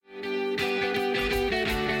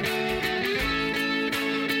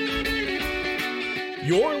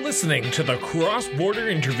You're listening to the Cross Border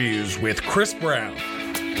Interviews with Chris Brown.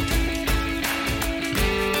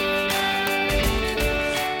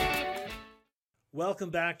 Welcome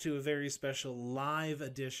back to a very special live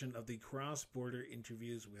edition of the Cross Border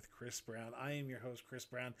Interviews with Chris Brown. I am your host, Chris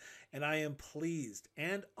Brown, and I am pleased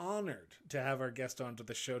and honored to have our guest onto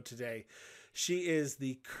the show today. She is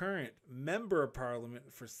the current Member of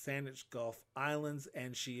Parliament for Saanich Gulf Islands,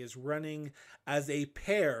 and she is running as a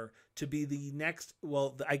pair to be the next,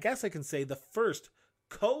 well, I guess I can say the first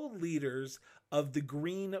co-leaders of the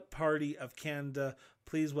Green Party of Canada.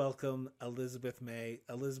 Please welcome Elizabeth May.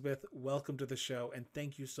 Elizabeth, welcome to the show, and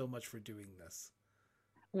thank you so much for doing this.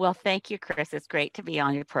 Well, thank you, Chris. It's great to be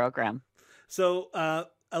on your program. So,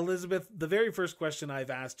 Elizabeth, the very first question I've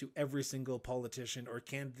asked to every single politician or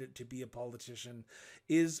candidate to be a politician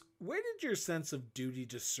is, where did your sense of duty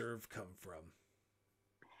to serve come from?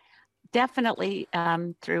 Definitely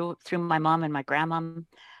through my mom and my grandmom.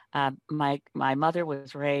 My mother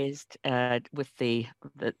was raised with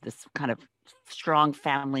this kind of strong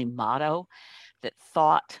family motto that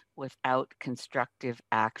thought without constructive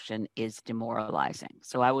action is demoralizing.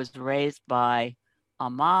 So I was raised by a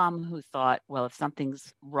mom who thought, well, if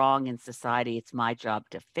something's wrong in society, it's my job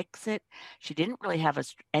to fix it. She didn't really have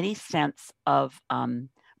any sense of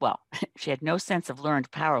she had no sense of learned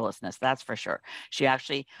powerlessness, that's for sure. She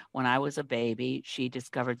actually, when I was a baby, she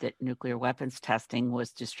discovered that nuclear weapons testing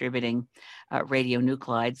was distributing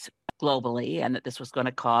radionuclides globally, and that this was going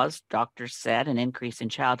to cause, doctors said, an increase in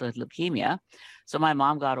childhood leukemia. So my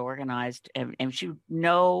mom got organized, and she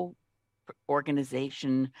no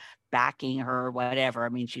organization backing her, whatever. I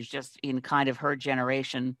mean, she's just in kind of her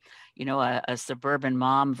generation, a suburban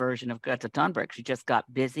mom version of Greta Thunberg. She just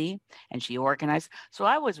got busy and she organized. So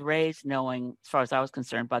I was raised knowing, as far as I was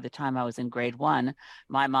concerned, by the time I was in grade 1,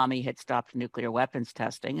 my mommy had stopped nuclear weapons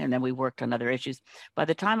testing, and then we worked on other issues. By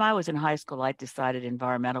the time I was in high school, I decided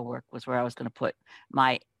environmental work was where I was going to put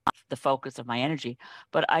the focus of my energy.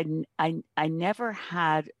 But I never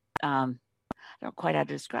had I don't quite know how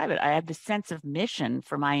to describe it. I had the sense of mission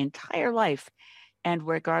for my entire life. And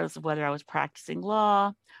regardless of whether I was practicing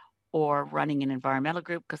law or running an environmental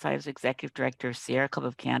group, because I was executive director of Sierra Club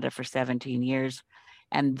of Canada for 17 years.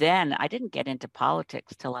 And then I didn't get into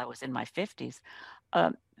politics till I was in my 50s.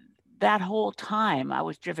 That whole time I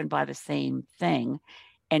was driven by the same thing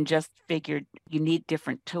and just figured you need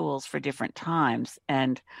different tools for different times.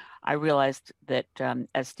 And I realized that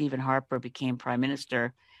as Stephen Harper became prime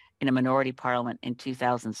minister in a minority parliament in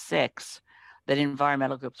 2006, that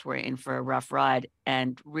environmental groups were in for a rough ride.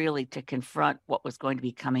 And really, to confront what was going to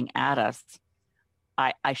be coming at us,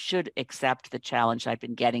 I should accept the challenge I'd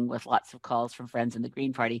been getting with lots of calls from friends in the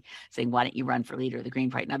Green Party saying, why don't you run for leader of the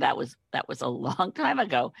Green Party? Now, that was a long time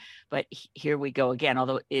ago, but here we go again,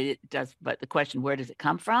 although it does. But the question, where does it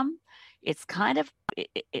come from? It's kind of,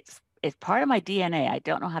 it's part of my DNA. I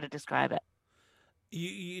don't know how to describe it.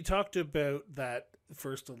 You talked about that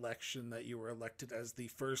first election that you were elected as the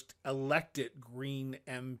first elected Green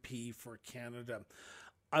MP for Canada.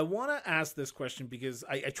 I want to ask this question because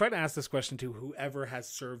I try to ask this question to whoever has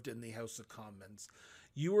served in the House of Commons.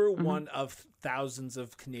 You were one of thousands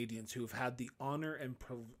of Canadians who have had the honor and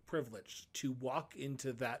privilege to walk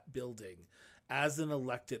into that building as an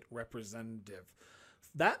elected representative.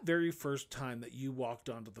 That very first time that you walked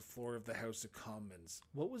onto the floor of the House of Commons,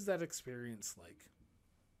 what was that experience like?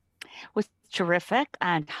 Was terrific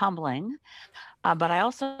and humbling, but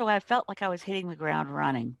I felt like I was hitting the ground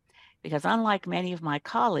running, because unlike many of my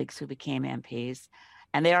colleagues who became MPs,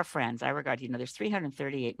 and they are friends, I regard, there's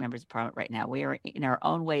 338 members of parliament right now. We are in our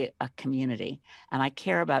own way a community, and I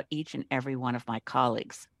care about each and every one of my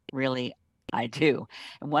colleagues. Really, I do.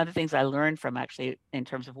 And one of the things I learned from, actually, in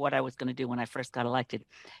terms of what I was going to do when I first got elected,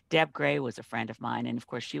 Deb Gray was a friend of mine. And of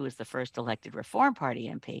course, she was the first elected Reform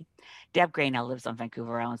Party MP. Deb Gray now lives on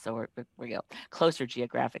Vancouver Island, so we're closer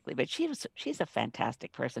geographically. But she's a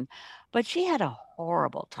fantastic person. But she had a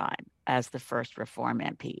horrible time as the first Reform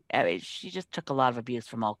MP. I mean, she just took a lot of abuse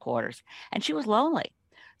from all quarters. And she was lonely.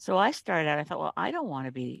 So I started out, I thought, well, I don't want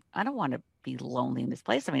to be lonely in this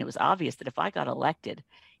place. I mean, it was obvious that if I got elected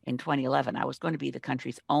in 2011, I was going to be the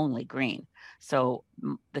country's only Green. So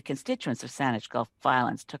the constituents of Saanich Gulf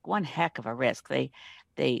Islands took one heck of a risk. The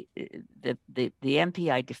MP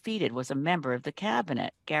I defeated was a member of the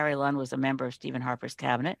cabinet. Gary Lunn was a member of Stephen Harper's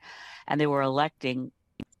cabinet, and they were electing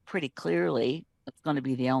pretty clearly it's going to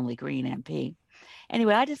be the only Green MP.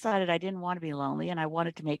 Anyway, I decided I didn't want to be lonely and I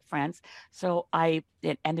wanted to make friends. So and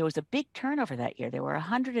there was a big turnover that year. There were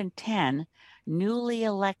 110 newly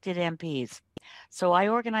elected MPs. So I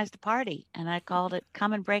organized a party and I called it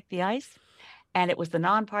Come and Break the Ice. and it was the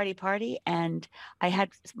non-party party, and I had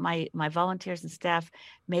my volunteers and staff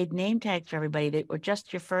made name tags for everybody that were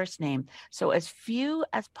just your first name, so as few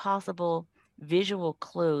as possible visual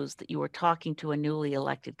clues that you were talking to a newly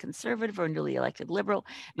elected conservative or a newly elected liberal.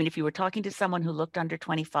 I mean, if you were talking to someone who looked under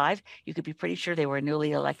 25, you could be pretty sure they were a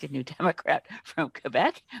newly elected New Democrat from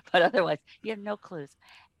Quebec, but otherwise you have no clues.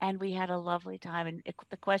 And we had a lovely time, and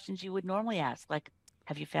the questions you would normally ask, like,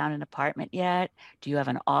 have you found an apartment yet? Do you have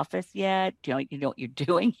an office yet? Do you know what you're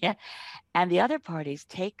doing yet? And the other parties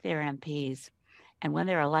take their MPs, and when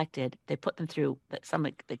they're elected, they put them through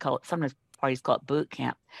they call it, sometimes parties call it boot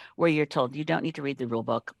camp, where you're told you don't need to read the rule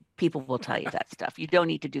book. People will tell you that stuff. You don't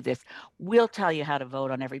need to do this. We'll tell you how to vote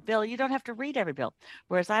on every bill. You don't have to read every bill.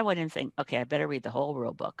 Whereas I went in saying, okay, I better read the whole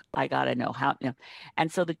rule book. I got to know how,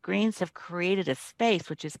 And so the Greens have created a space,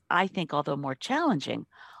 which is, I think, although more challenging,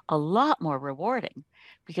 a lot more rewarding,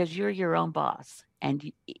 because you're your own boss.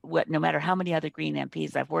 And no matter how many other Green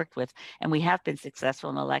MPs I've worked with, and we have been successful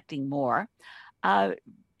in electing more,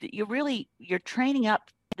 you're training up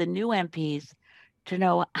the new MPs to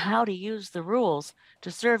know how to use the rules to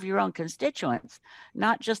serve your own constituents,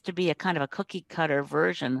 not just to be a kind of a cookie cutter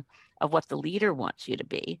version of what the leader wants you to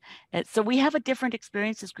be. And so we have a different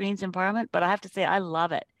experience as Greens in Parliament, but I have to say I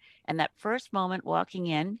love it. And that first moment walking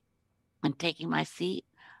in and taking my seat,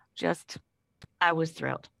 I was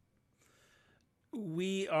thrilled.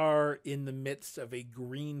 We are in the midst of a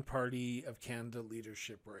Green Party of Canada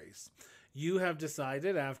leadership race. You have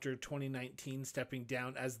decided, after 2019 stepping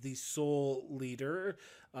down as the sole leader,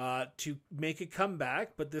 to make a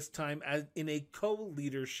comeback, but this time in a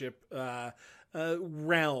co-leadership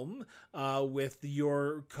realm with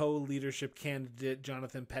your co-leadership candidate,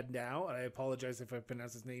 Jonathan Pednow. And I apologize if I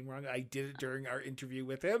pronounced his name wrong. I did it during our interview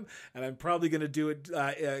with him, and I'm probably going to do it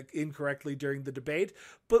incorrectly during the debate.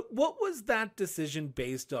 But what was that decision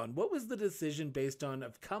based on? What was the decision based on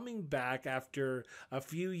of coming back after a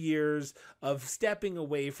few years of stepping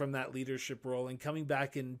away from that leadership role and coming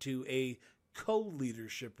back into a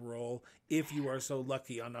co-leadership role, if you are so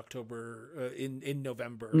lucky, on October in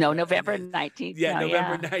November? No, November 19th. Yeah, no,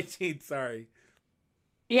 November 19th. Sorry.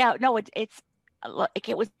 Yeah, no, it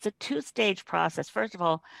was a two-stage process. First of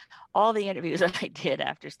all the interviews that I did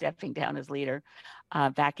after stepping down as leader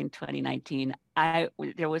back in 2019,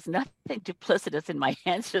 there was nothing duplicitous in my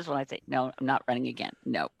answers when I say, no, I'm not running again.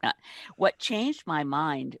 No, not. What changed my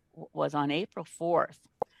mind was on April 4th,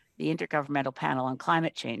 the Intergovernmental Panel on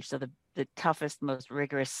Climate Change, so the toughest, most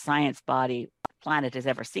rigorous science body the planet has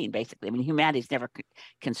ever seen, basically. I mean, humanity's never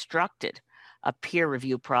constructed a peer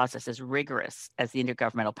review process as rigorous as the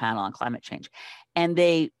Intergovernmental Panel on Climate Change. And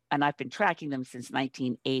I've been tracking them since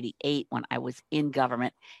 1988 when I was in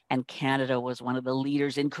government, and Canada was one of the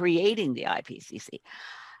leaders in creating the IPCC.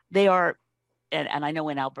 They are, and I know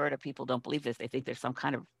in Alberta, people don't believe this. They think there's some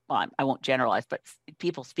kind of, well, I won't generalize, but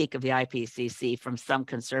people speak of the IPCC from some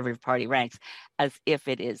Conservative Party ranks as if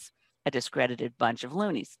it is a discredited bunch of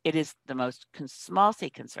loonies. It is the most small c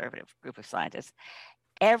conservative group of scientists.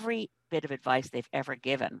 Every bit of advice they've ever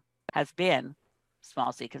given has been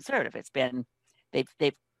small c conservative. It's been,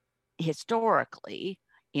 they've historically,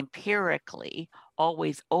 empirically,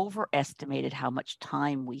 always overestimated how much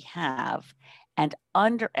time we have and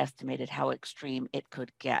underestimated how extreme it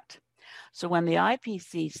could get. So when the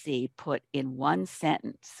IPCC put in one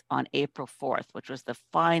sentence on April 4th, which was the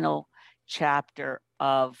final chapter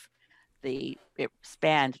of it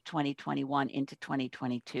spanned 2021 into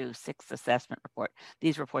 2022 sixth assessment report.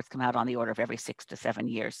 These reports come out on the order of every 6 to 7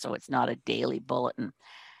 years, so it's not a daily bulletin.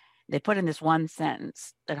 They put in this one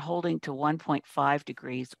sentence that holding to 1.5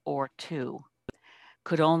 degrees or 2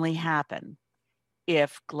 could only happen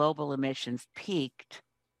if global emissions peaked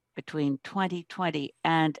between 2020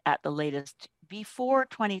 and at the latest before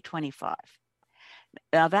 2025.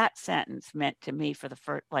 Now that sentence meant to me, for the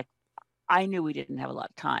first, I knew we didn't have a lot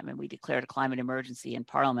of time, and we declared a climate emergency in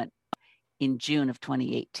Parliament in June of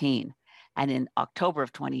 2018. And in October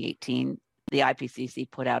of 2018, the IPCC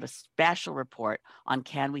put out a special report on,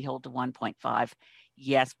 can we hold to 1.5?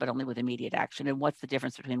 Yes, but only with immediate action. And what's the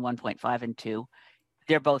difference between 1.5 and 2?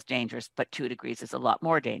 They're both dangerous, but 2 degrees is a lot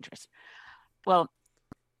more dangerous. Well,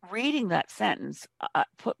 reading that sentence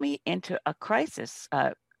put me into a crisis.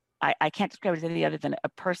 I can't describe it as anything other than a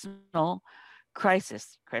personal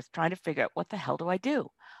crisis, Chris, trying to figure out, what the hell do I do?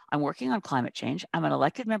 I'm working on climate change. I'm an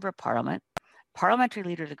elected member of Parliament, parliamentary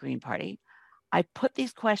leader of the Green Party. I put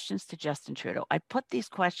these questions to Justin Trudeau. I put these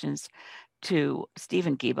questions to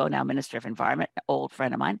Stephen Guilbeault, now Minister of Environment, an old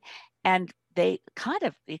friend of mine. And they kind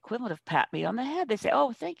of the equivalent of pat me on the head. They say,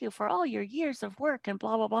 oh, thank you for all your years of work and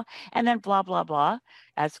blah, blah, blah. And then blah, blah, blah.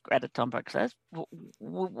 As Greta Thunberg says,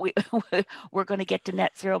 we're going to get to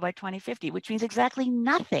net zero by 2050, which means exactly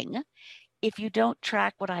nothing if you don't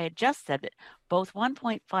track what I had just said, that both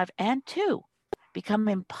 1.5 and 2 become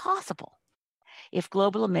impossible if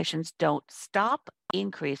global emissions don't stop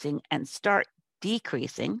increasing and start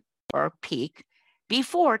decreasing or peak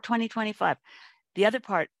before 2025. The other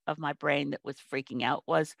part of my brain that was freaking out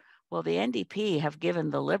was, well, the NDP have given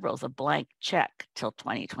the Liberals a blank check till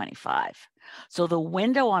 2025. So the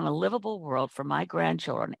window on a livable world for my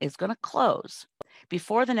grandchildren is going to close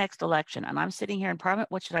before the next election. And I'm sitting here in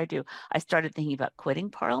Parliament. What should I do? I started thinking about quitting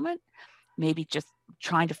Parliament, maybe just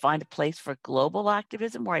trying to find a place for global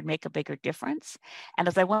activism where I'd make a bigger difference. And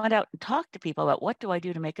as I went out and talked to people about what do I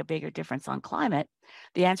do to make a bigger difference on climate,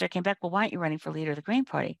 the answer came back, well, why aren't you running for leader of the Green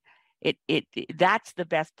Party? That's the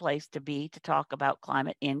best place to be to talk about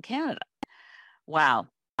climate in Canada. Wow.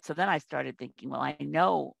 So then I started thinking, well, I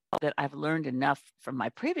know that I've learned enough from my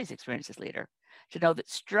previous experience as leader to know that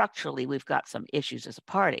structurally we've got some issues as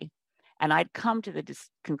a party. And I'd come to the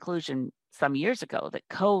conclusion some years ago that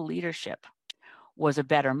co-leadership was a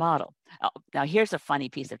better model. Now, here's a funny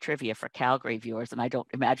piece of trivia for Calgary viewers, and I don't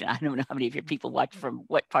know how many of your people watch from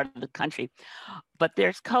what part of the country, but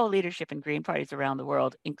there's co-leadership in Green parties around the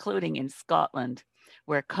world, including in Scotland,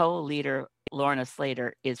 where co-leader Lorna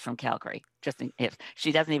Slater is from Calgary. Just if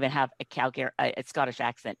she doesn't even have a Scottish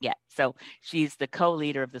accent yet, so she's the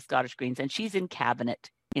co-leader of the Scottish Greens, and she's in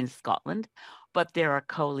cabinet in Scotland. But there are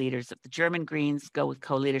co-leaders of the German Greens go with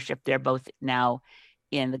co-leadership. They're both now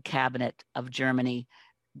in the cabinet of Germany,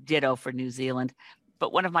 ditto for New Zealand.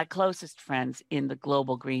 But one of my closest friends in the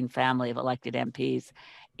global Green family of elected MPs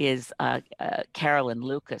is Carolyn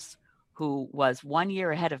Lucas, who was 1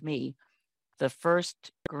 year ahead of me, the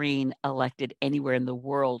first Green elected anywhere in the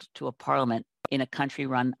world to a parliament in a country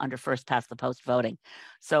run under first past the post voting.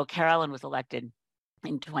 So Carolyn was elected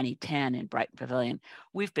in 2010 in Brighton Pavilion.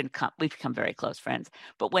 We've become very close friends.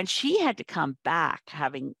 But when she had to come back,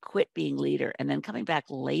 having quit being leader and then coming back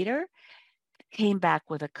later, came back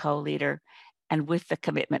with a co-leader and with the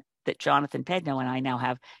commitment that Jonathan Pedno and I now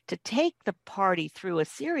have to take the party through a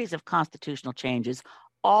series of constitutional changes,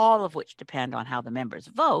 all of which depend on how the members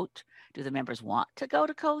vote. Do the members want to go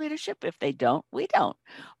to co-leadership? If they don't, we don't.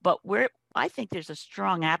 But I think there's a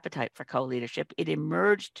strong appetite for co-leadership. It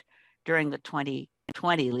emerged during the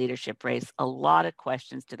 2020 leadership race, a lot of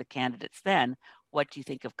questions to the candidates then. What do you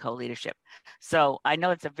think of co-leadership? So I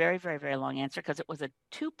know it's a very, very, very long answer because it was a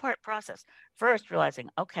two-part process. First, realizing,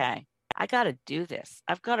 okay, I got to do this.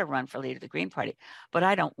 I've got to run for leader of the Green Party, but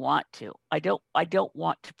I don't want to. I don't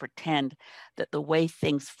want to pretend that the way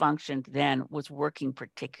things functioned then was working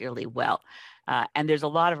particularly well. And there's a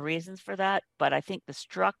lot of reasons for that, but I think the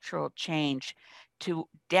structural change to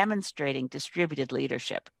demonstrating distributed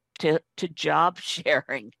leadership, to job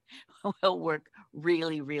sharing will work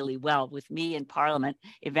really, really well with me in Parliament.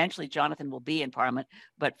 Eventually, Jonathan will be in Parliament,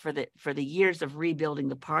 but for the years of rebuilding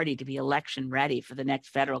the party to be election ready for the next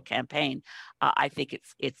federal campaign, I think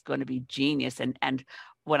it's going to be genius. And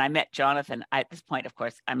when I met Jonathan, at this point, of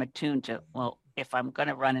course, I'm attuned to, well, if I'm going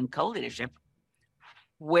to run in co-leadership,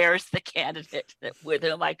 where's the candidate with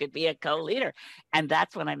whom I could be a co-leader? And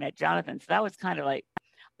that's when I met Jonathan. So that was kind of like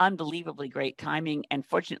unbelievably great timing. And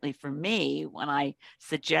fortunately for me, when I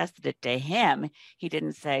suggested it to him, he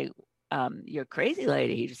didn't say, you're crazy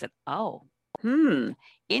lady. He just said, oh,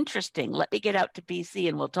 interesting. Let me get out to BC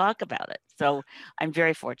and we'll talk about it. So I'm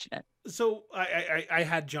very fortunate. So I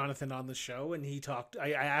had Jonathan on the show and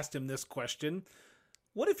I asked him this question.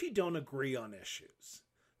 What if you don't agree on issues?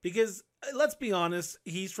 Because let's be honest,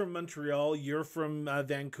 he's from Montreal, you're from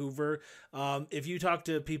Vancouver. If you talk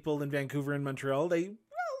to people in Vancouver and Montreal, they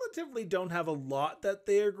relatively don't have a lot that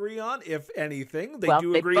they agree on, if anything. They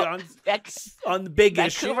do agree on the big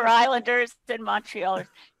issue. Vancouver Islanders and Montrealers,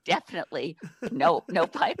 definitely no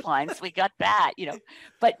pipelines. We got that,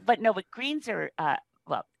 But Greens are,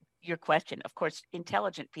 your question, of course,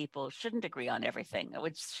 intelligent people shouldn't agree on everything. It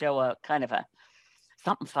would show a kind of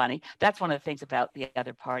something funny. That's one of the things about the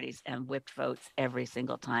other parties and whipped votes every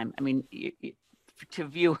single time. I mean, to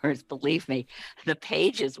viewers, believe me, the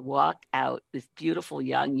pages walk out, these beautiful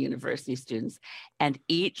young university students, and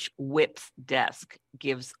each whip's desk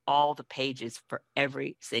gives all the pages for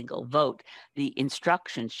every single vote, the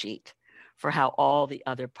instruction sheet for how all the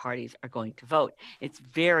other parties are going to vote. It's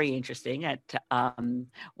very interesting. At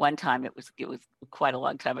one time, it was quite a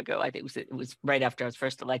long time ago. I think it was right after I was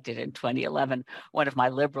first elected in 2011. One of my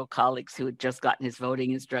Liberal colleagues who had just gotten his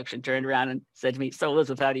voting instruction turned around and said to me, "So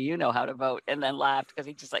Elizabeth, how do you know how to vote?" And then laughed because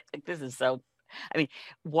he just like this is so. I mean,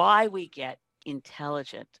 why we get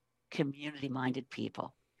intelligent, community-minded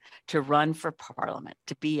people to run for parliament,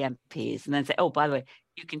 to be MPs, and then say, "Oh, by the way,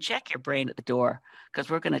 you can check your brain at the door because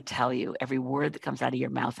we're going to tell you every word that comes out of your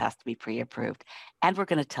mouth has to be pre-approved, and we're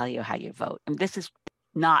going to tell you how you vote." And this is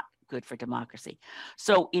not good for democracy.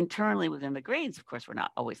 So internally within the Greens, of course, we're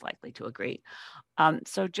not always likely to agree.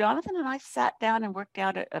 So Jonathan and I sat down and worked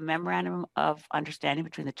out a memorandum of understanding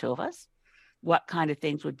between the two of us, what kind of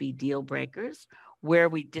things would be deal breakers, where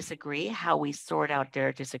we disagree, how we sort out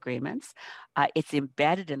their disagreements. It's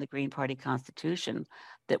embedded in the Green Party constitution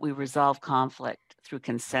that we resolve conflict through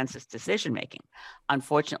consensus decision making.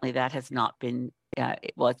 Unfortunately, that has not been,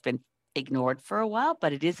 it's been ignored for a while,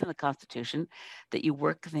 but it is in the constitution that you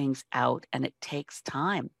work things out and it takes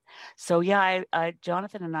time. So yeah,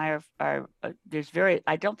 Jonathan and I are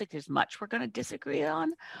I don't think there's much we're going to disagree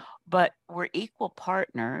on, but we're equal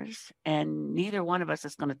partners and neither one of us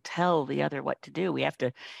is going to tell the other what to do. We have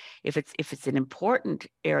to, if it's an important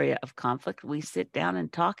area of conflict, we sit down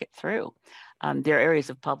and talk it through. There are areas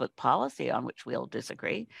of public policy on which we'll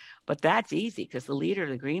disagree, but that's easy because the leader of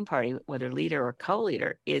the Green Party, whether leader or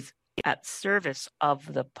co-leader, is at service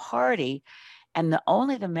of the party, and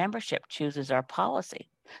only the membership chooses our policy.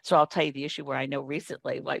 So I'll tell you the issue where I know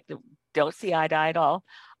recently, like don't see eye to eye at all.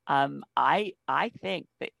 I think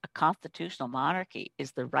that a constitutional monarchy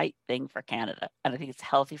is the right thing for Canada, and I think it's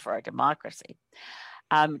healthy for our democracy.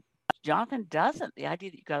 Jonathan doesn't. The idea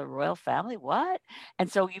that you've got a royal family, what? And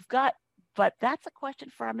so but that's a question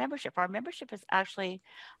for our membership. Our membership has actually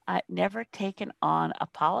never taken on a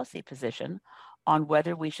policy position on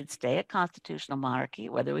whether we should stay a constitutional monarchy,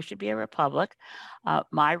 whether we should be a republic.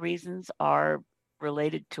 My reasons are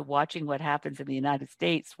related to watching what happens in the United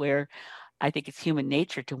States, where I think it's human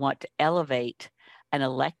nature to want to elevate an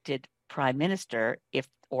elected prime minister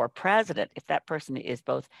or president, if that person is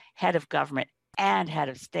both head of government and head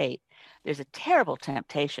of state. There's a terrible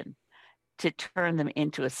temptation to turn them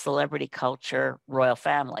into a celebrity culture royal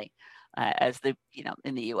family, as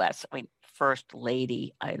in the US. I mean, first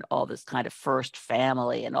lady and all this kind of first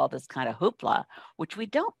family and all this kind of hoopla, which we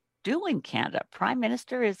don't do in Canada. Prime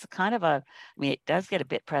minister is kind of it does get a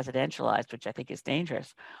bit presidentialized, which I think is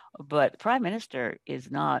dangerous, but prime minister is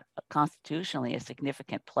not constitutionally a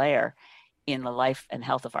significant player in the life and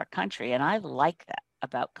health of our country. And I like that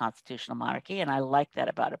about constitutional monarchy. And I like that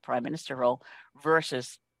about a prime minister role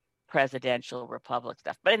versus presidential republic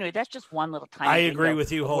stuff. But anyway, that's just one little tiny I agree with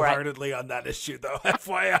you wholeheartedly on that issue, though.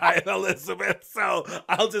 FYI, Elizabeth. So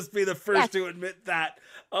I'll just be the first to admit that.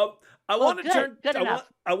 I want to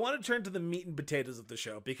turn to the meat and potatoes of the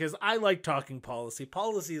show because I like talking policy.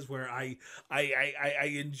 Policy is where I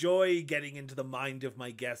enjoy getting into the mind of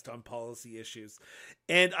my guest on policy issues.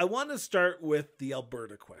 And I want to start with the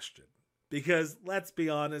Alberta question. Because let's be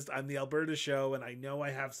honest, I'm the Alberta show, and I know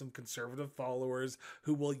I have some conservative followers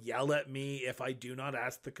who will yell at me if I do not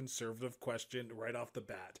ask the conservative question right off the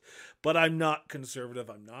bat. But I'm not conservative.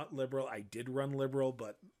 I'm not liberal. I did run liberal,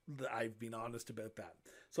 but I've been honest about that.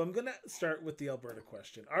 So I'm going to start with the Alberta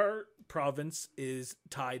question. Our province is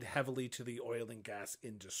tied heavily to the oil and gas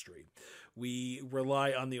industry. We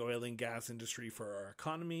rely on the oil and gas industry for our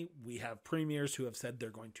economy. We have premiers who have said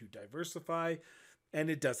they're going to diversify, and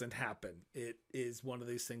it doesn't happen. It is one of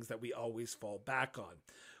these things that we always fall back on.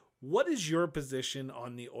 What is your position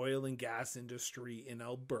on the oil and gas industry in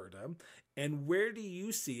Alberta, and where do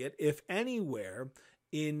you see it, if anywhere,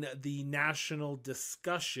 in the national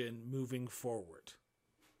discussion moving forward?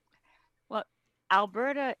 Well,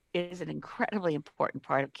 Alberta is an incredibly important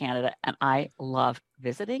part of Canada, and I love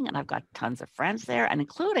visiting, and I've got tons of friends there, and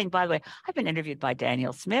including, by the way, I've been interviewed by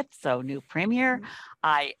Danielle Smith, so new premier.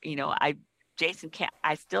 Jason can't,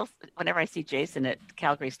 I still, whenever I see Jason at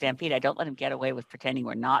Calgary Stampede, I don't let him get away with pretending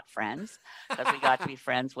we're not friends, because we got to be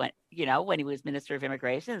friends when he was Minister of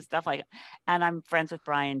Immigration and stuff like that. And I'm friends with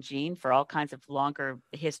Brian Jean for all kinds of longer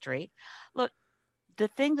history. Look, the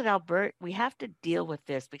thing that we have to deal with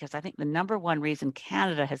this, because I think the number one reason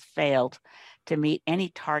Canada has failed to meet any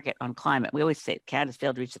target on climate, we always say Canada's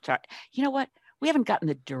failed to reach the target. You know what? We haven't gotten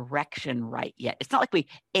the direction right yet. It's not like we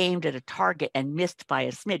aimed at a target and missed by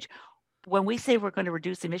a smidge. When we say we're going to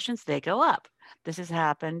reduce emissions, they go up. This has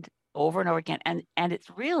happened over and over again. And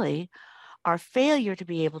it's really our failure to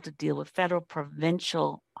be able to deal with federal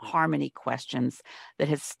provincial harmony questions that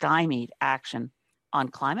has stymied action on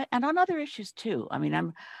climate and on other issues too. I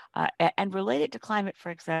mean, and related to climate, for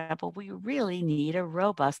example, we really need a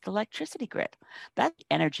robust electricity grid. That's the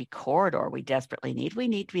energy corridor we desperately need. We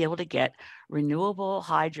need to be able to get renewable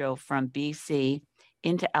hydro from BC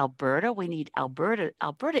into Alberta. We need Alberta.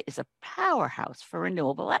 Alberta is a powerhouse for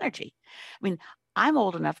renewable energy. I mean, I'm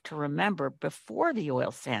old enough to remember before the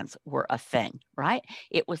oil sands were a thing, right?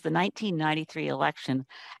 It was the 1993 election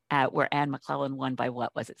where Anne McClellan won by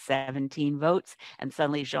what was it, 17 votes? And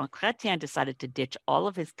suddenly Jean Chrétien decided to ditch all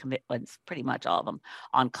of his commitments, pretty much all of them,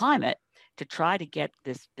 on climate to try to get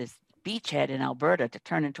this beachhead in Alberta to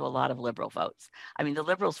turn into a lot of Liberal votes. I mean, the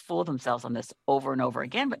Liberals fool themselves on this over and over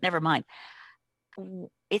again, but never mind.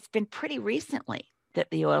 It's been pretty recently that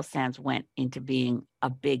the oil sands went into being a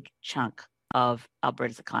big chunk of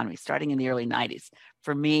Alberta's economy, starting in the early 90s.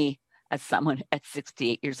 For me, as someone at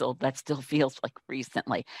 68 years old, that still feels like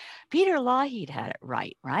recently. Peter Lougheed had it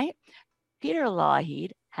right? Peter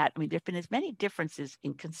Lougheed had, I mean, there've been as many differences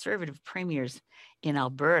in conservative premiers in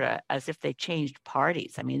Alberta as if they changed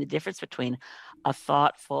parties. I mean, the difference between a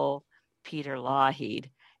thoughtful Peter Lougheed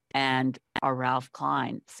and a Ralph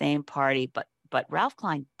Klein, same party, but Ralph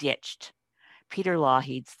Klein ditched Peter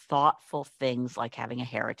Lougheed's thoughtful things like having a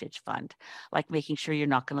heritage fund, like making sure you're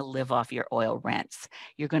not going to live off your oil rents.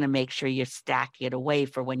 You're going to make sure you stack it away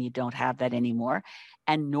for when you don't have that anymore.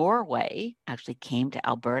 And Norway actually came to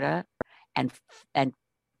Alberta and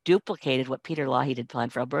duplicated what Peter Lougheed had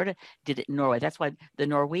planned for Alberta, did it in Norway. That's why the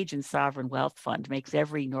Norwegian Sovereign Wealth Fund makes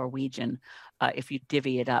every Norwegian, if you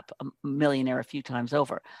divvy it up, a millionaire a few times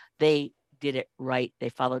over. They did it right. They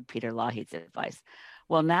followed Peter Lougheed's advice.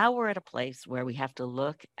 Well, now we're at a place where we have to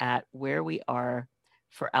look at where we are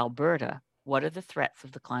for Alberta. What are the threats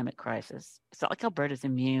of the climate crisis? It's not like Alberta's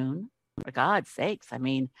immune, for God's sakes. I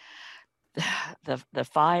mean, the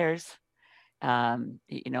fires, the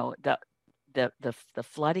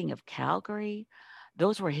flooding of Calgary,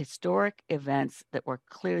 those were historic events that were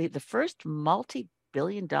clearly the first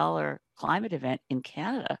multi-billion-dollar climate event in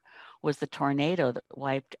Canada was the tornado that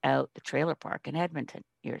wiped out the trailer park in Edmonton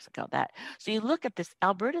years ago. So you look at this,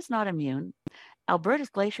 Alberta's not immune. Alberta's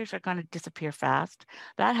glaciers are going to disappear fast.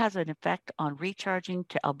 That has an effect on recharging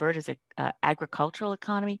to Alberta's agricultural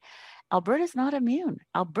economy. Alberta's not immune.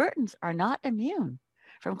 Albertans are not immune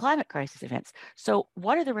from climate crisis events. So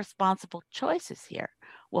what are the responsible choices here?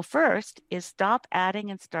 Well, first is stop adding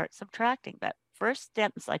and start subtracting. That first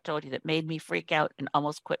sentence I told you that made me freak out and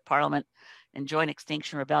almost quit Parliament and join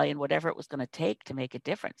Extinction Rebellion, whatever it was going to take to make a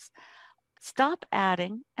difference. Stop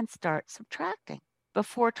adding and start subtracting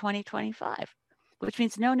before 2025, which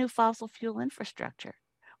means no new fossil fuel infrastructure,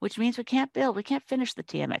 which means we can't finish the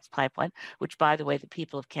TMX pipeline, which, by the way, the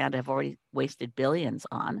people of Canada have already wasted billions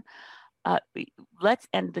on.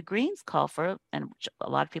 And the Greens call for, and which a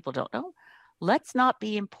lot of people don't know, let's not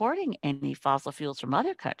be importing any fossil fuels from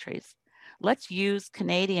other countries. Let's use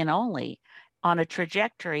Canadian only on a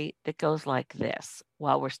trajectory that goes like this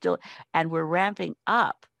while we're ramping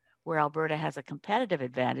up where Alberta has a competitive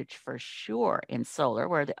advantage for sure in solar,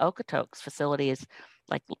 where the Okotoks facility is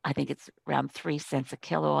like, I think it's around 3 cents a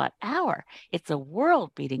kilowatt hour. It's a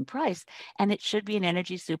world-beating price, and it should be an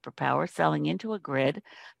energy superpower selling into a grid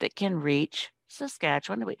that can reach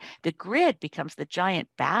Saskatchewan. The grid becomes the giant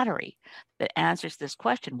battery that answers this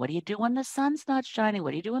question. What do you do when the sun's not shining?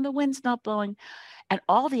 What do you do when the wind's not blowing? And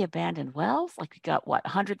all the abandoned wells, like we got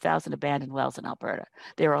 100,000 abandoned wells in Alberta.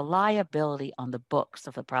 They're a liability on the books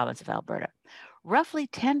of the province of Alberta. Roughly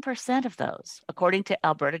 10% of those, according to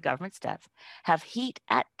Alberta government stats, have heat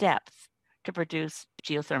at depth to produce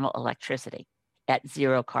geothermal electricity at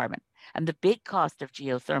zero carbon. And the big cost of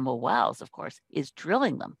geothermal wells, of course, is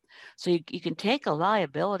drilling them. So you can take a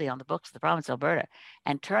liability on the books of the province of Alberta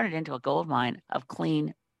and turn it into a gold mine of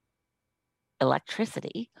clean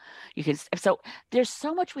electricity. So there's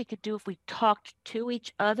so much we could do if we talked to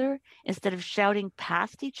each other instead of shouting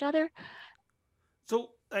past each other. So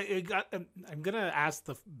I'm going to ask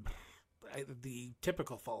the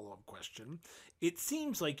typical follow-up question. It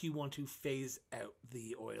seems like you want to phase out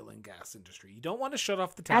the oil and gas industry. You don't want to shut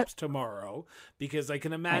off the taps tomorrow, because I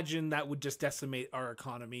can imagine that would just decimate our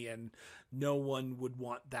economy, and no one would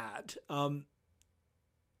want that.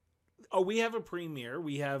 We have a premier.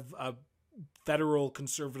 We have a federal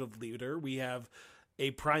conservative leader. We have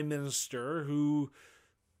a prime minister who...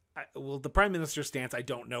 the prime minister's stance, I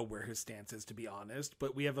don't know where his stance is, to be honest,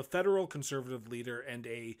 but we have a federal conservative leader and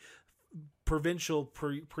a provincial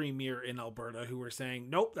premier in Alberta who are saying,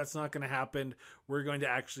 nope, that's not going to happen. We're going to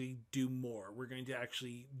actually do more. We're going to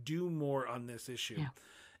actually do more on this issue. Yeah.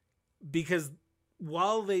 Because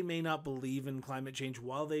while they may not believe in climate change,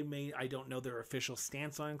 I don't know their official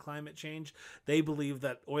stance on climate change, they believe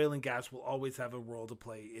that oil and gas will always have a role to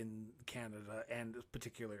play in Canada and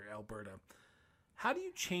particularly Alberta. How do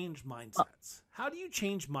you change Well, mindsets? How do you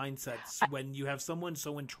change mindsets when you have someone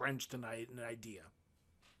so entrenched in an idea?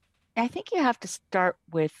 I think you have to start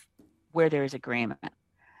with where there is agreement.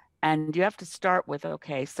 And you have to start with,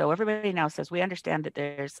 okay, so everybody now says we understand that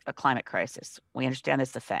there's a climate crisis. We understand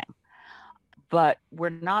it's a thing, but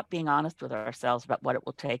we're not being honest with ourselves about what it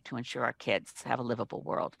will take to ensure our kids have a livable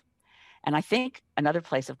world. And I think another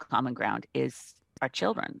place of common ground is our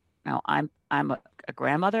children. Now, I'm a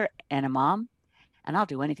grandmother and a mom, and I'll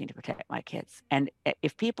do anything to protect my kids. And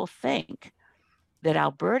if people think that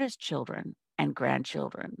Alberta's children and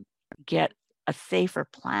grandchildren get a safer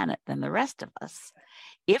planet than the rest of us,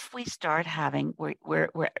 if we start having, we're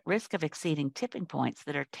at risk of exceeding tipping points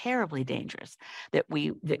that are terribly dangerous, that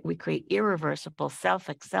we create irreversible,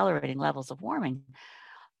 self-accelerating levels of warming.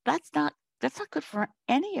 That's not good for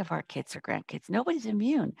any of our kids or grandkids. Nobody's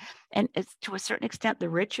immune, and it's to a certain extent, the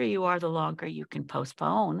richer you are, the longer you can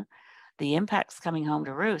postpone the impacts coming home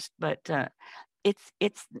to roost. But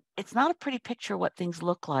it's not a pretty picture what things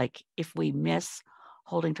look like if we miss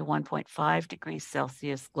holding to 1.5 degrees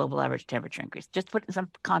Celsius global average temperature increase. Just to put in some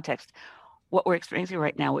context, what we're experiencing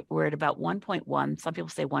right now, we're at about 1.1, some people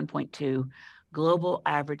say 1.2 global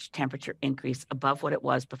average temperature increase above what it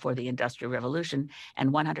was before the Industrial Revolution.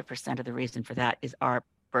 And 100% of the reason for that is our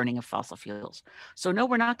burning of fossil fuels. So no,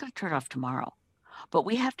 we're not going to turn it off tomorrow, but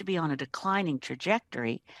we have to be on a declining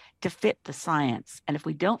trajectory to fit the science. And if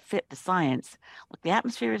we don't fit the science, look, the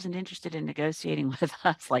atmosphere isn't interested in negotiating with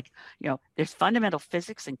us. Like, there's fundamental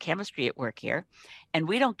physics and chemistry at work here. And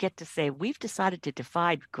we don't get to say, we've decided to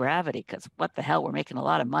defy gravity because what the hell, we're making a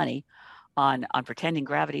lot of money on pretending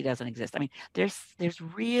gravity doesn't exist. I mean, there's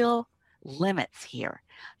real limits here.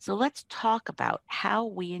 So let's talk about how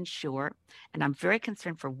we ensure, and I'm very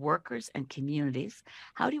concerned for workers and communities,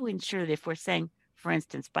 how do we ensure that if we're saying, for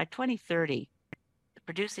instance, by 2030,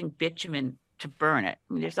 producing bitumen to burn it.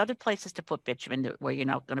 I mean, there's other places to put bitumen where you're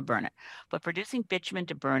not going to burn it, but producing bitumen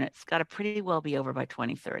to burn it's got to pretty well be over by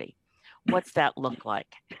 2030. What's that look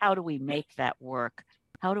like? How do we make that work?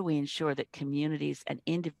 How do we ensure that communities and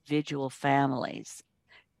individual families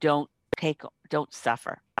don't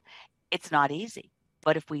suffer? It's not easy,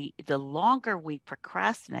 but the longer we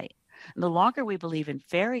procrastinate, and the longer we believe in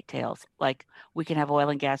fairy tales, like we can have oil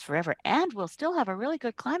and gas forever, and we'll still have a really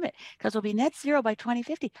good climate because we'll be net zero by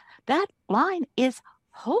 2050. That line is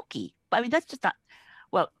hokey. I mean, that's just not.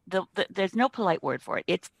 Well, there's no polite word for it.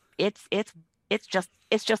 It's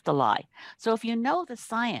just a lie. So if you know the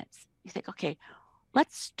science, you think, okay,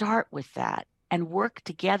 let's start with that and work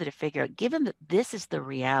together to figure out, given that this is the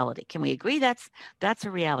reality, can we agree that's a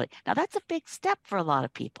reality? Now, that's a big step for a lot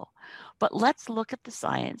of people, but let's look at the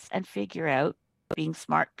science and figure out, being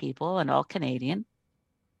smart people and all Canadian,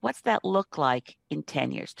 what's that look like in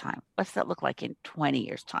 10 years' time? What's that look like in 20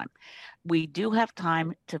 years' time? We do have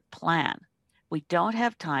time to plan. We don't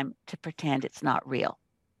have time to pretend it's not real.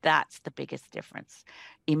 That's the biggest difference.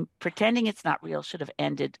 Pretending it's not real should have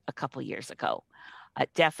ended a couple years ago.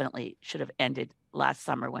 Definitely should have ended last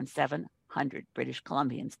summer when 700 British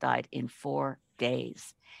Columbians died in 4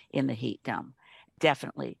 days in the heat dome.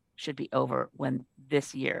 Definitely should be over when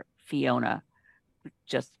this year Fiona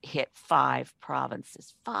just hit 5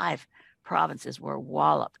 provinces. 5 provinces were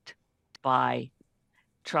walloped by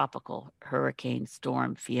tropical hurricane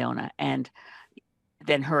storm Fiona, and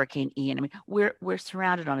then Hurricane Ian. I mean, we're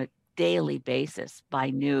surrounded on a daily basis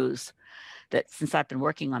by news that, since I've been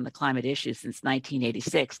working on the climate issue since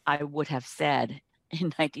 1986, I would have said in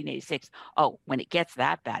 1986, oh, when it gets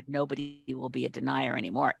that bad, nobody will be a denier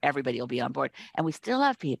anymore. Everybody will be on board. And we still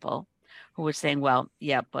have people who are saying, well,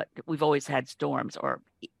 yeah, but we've always had storms, or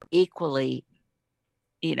equally,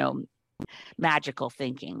 magical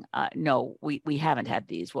thinking. No, we haven't had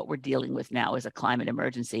these. What we're dealing with now is a climate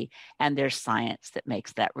emergency, and there's science that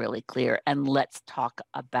makes that really clear. And let's talk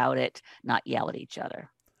about it, not yell at each other.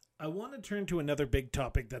 I want to turn to another big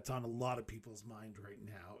topic that's on a lot of people's mind right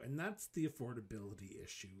now, and that's the affordability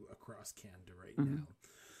issue across Canada right now.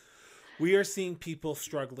 We are seeing people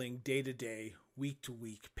struggling day to day, week to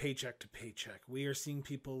week, paycheck to paycheck. We are seeing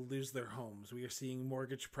people lose their homes. We are seeing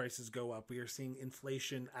mortgage prices go up. We are seeing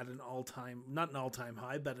inflation at an all-time, not an all-time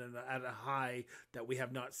high, but at a high that we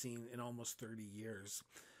have not seen in almost 30 years.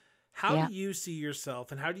 How do you see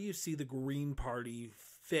yourself, and how do you see the Green Party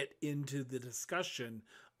fit into the discussion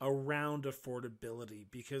around affordability?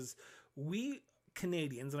 Because we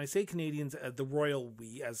Canadians, and I say Canadians, the royal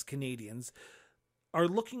we as Canadians, are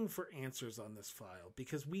looking for answers on this file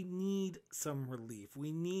because we need some relief.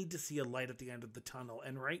 We need to see a light at the end of the tunnel.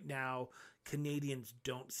 And right now, Canadians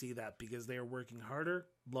don't see that because they are working harder,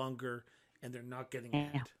 longer, and they're not getting Yeah.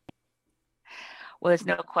 ahead. Well, there's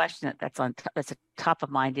no question that that's a top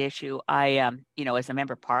of mind issue. As a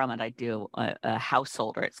member of parliament, I do a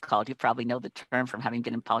householder. It's called. You probably know the term from having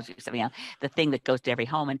been in politics. I mean, the thing that goes to every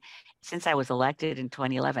home. And since I was elected in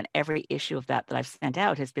 2011, every issue of that I've sent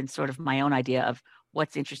out has been sort of my own idea of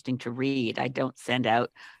what's interesting to read. I don't send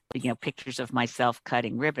out, pictures of myself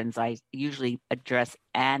cutting ribbons. I usually address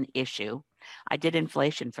an issue. I did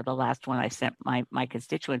inflation for the last one I sent my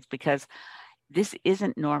constituents because this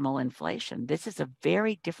isn't normal inflation. This is a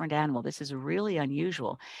very different animal. This is really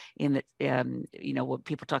unusual in that, what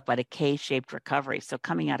people talk about a K-shaped recovery. So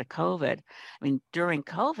coming out of COVID, I mean, during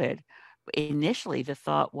COVID, initially the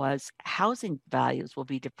thought was housing values will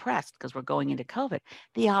be depressed because we're going into COVID.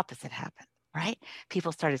 The opposite happened, right?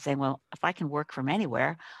 People started saying, well, if I can work from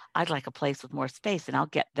anywhere, I'd like a place with more space. And I'll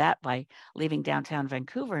get that by leaving downtown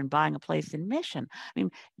Vancouver and buying a place in Mission. I mean,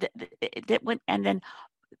 that went, and then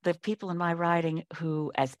the people in my riding who,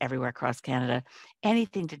 as everywhere across Canada,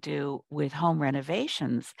 anything to do with home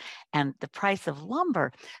renovations and the price of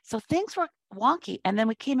lumber. So things were wonky. And then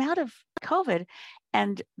we came out of COVID,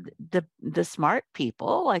 and the smart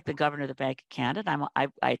people, like the governor of the Bank of Canada, I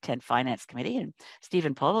attend finance committee, and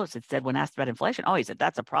Stephen Poloz had said when asked about inflation, he said,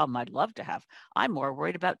 that's a problem I'd love to have. I'm more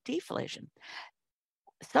worried about deflation.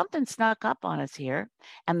 Something snuck up on us here.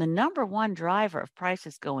 And the number one driver of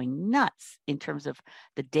prices going nuts in terms of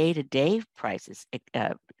the day-to-day prices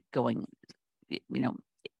going,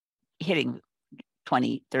 hitting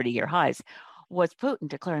 20, 30-year highs was Putin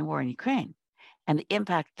declaring war in Ukraine and the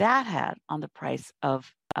impact that had on the price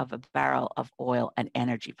of a barrel of oil and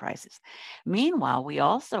energy prices. Meanwhile, we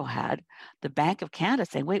also had the Bank of Canada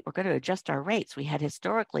saying, wait, we're going to adjust our rates. We had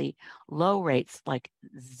historically low rates, like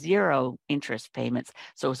zero interest payments.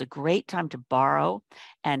 So it was a great time to borrow,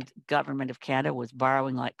 and Government of Canada was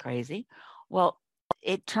borrowing like crazy. Well,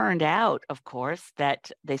 it turned out, of course,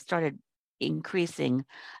 that they started increasing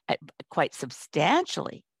quite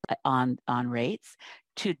substantially on rates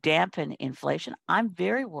to dampen inflation. I'm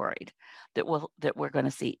very worried that we're going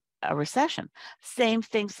to see a recession. Same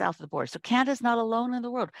thing south of the border. So Canada's not alone in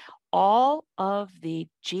the world. All of the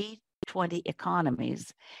G20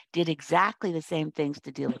 economies did exactly the same things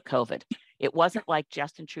to deal with COVID. It wasn't like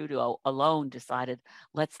Justin Trudeau alone decided,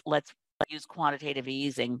 let's use quantitative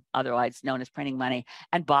easing, otherwise known as printing money,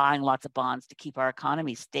 and buying lots of bonds to keep our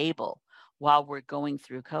economy stable while we're going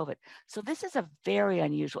through COVID. So this is a very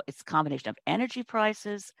unusual, it's a combination of energy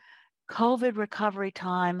prices, COVID recovery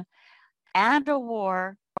time, and a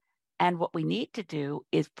war. And what we need to do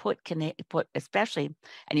is put especially,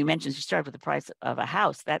 and you mentioned you started with the price of a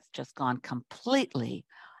house, that's just gone completely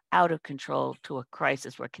out of control to a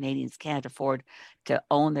crisis where Canadians can't afford to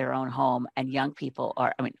own their own home, and young people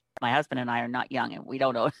are, my husband and I are not young, and we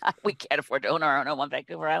can't afford to own our own home on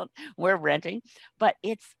Vancouver Island. We're renting, but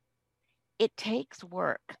it takes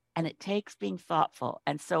work, and it takes being thoughtful.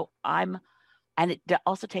 And so and it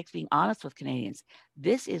also takes being honest with Canadians.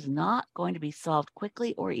 This is not going to be solved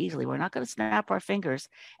quickly or easily. We're not going to snap our fingers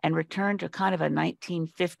and return to kind of a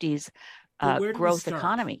 1950s growth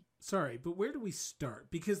economy. Sorry, but where do we start?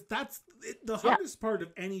 Because that's the hardest part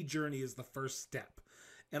of any journey is the first step.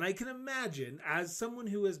 And I can imagine, as someone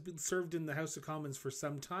who has been served in the House of Commons for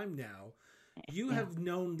some time now, you have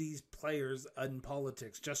known these players in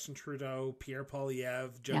politics: Justin Trudeau, Pierre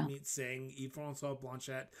Poilievre, Jagmeet Singh, Yves-François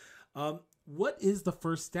Blanchet. What is the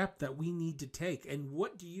first step that we need to take? And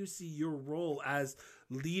what do you see your role as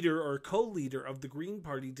leader or co-leader of the Green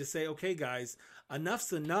Party to say, okay, guys,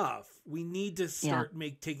 enough's enough. We need to start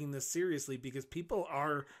taking this seriously because people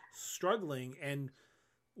are struggling, and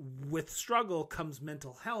with struggle comes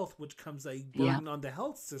mental health, which comes a burden on the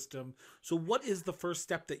health system. So what is the first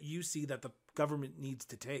step that you see that the government needs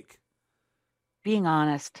to take? Being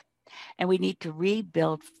honest. And we need to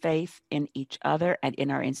rebuild faith in each other and in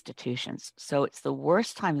our institutions. So it's the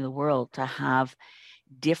worst time in the world to have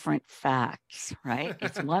different facts, right?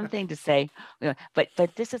 It's one thing to say,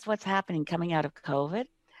 but this is what's happening coming out of COVID.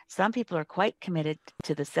 Some people are quite committed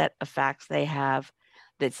to the set of facts they have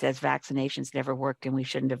that says vaccinations never worked and we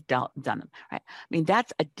shouldn't have done them, right? I mean,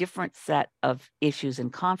 that's a different set of issues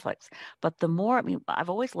and conflicts. But the more, I've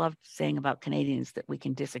always loved saying about Canadians that we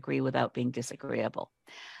can disagree without being disagreeable.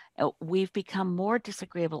 We've become more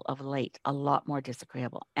disagreeable of late, a lot more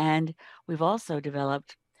disagreeable. And we've also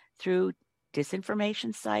developed through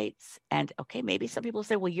disinformation sites. And maybe some people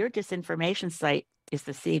say, well, your disinformation site is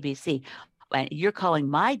the CBC. And you're calling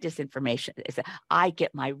my disinformation is that I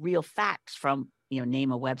get my real facts from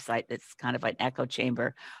name a website that's kind of an echo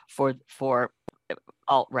chamber for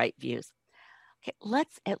alt-right views. Okay,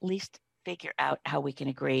 let's at least figure out how we can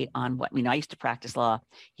agree on what. I used to practice law.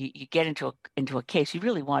 You get into a case, you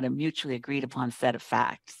really want a mutually agreed upon set of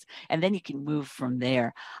facts, and then you can move from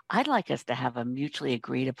there. I'd like us to have a mutually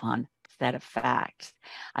agreed upon set of facts.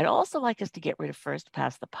 I'd also like us to get rid of first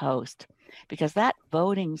past the post, because that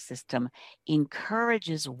voting system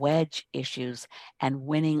encourages wedge issues and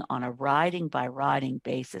winning on a riding by riding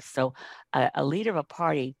basis. So a leader of a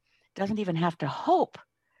party doesn't even have to hope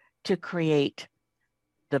to create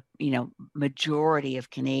the majority of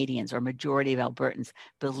Canadians or majority of Albertans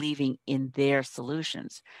believing in their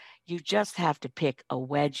solutions. You just have to pick a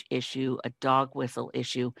wedge issue, a dog whistle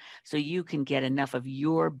issue, so you can get enough of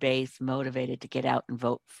your base motivated to get out and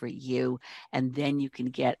vote for you. And then you can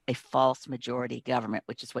get a false majority government,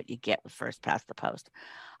 which is what you get with first past the post.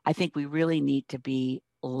 I think we really need to be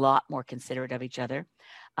a lot more considerate of each other.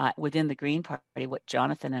 Within the Green Party, what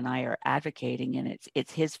Jonathan and I are advocating, and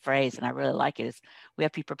it's his phrase, and I really like it, is we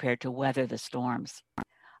have to be prepared to weather the storms.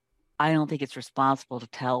 I don't think it's responsible to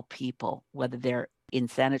tell people, whether they're in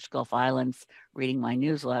Saanich Gulf Islands reading my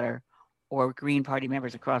newsletter or Green Party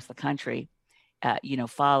members across the country,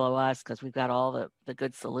 follow us because we've got all the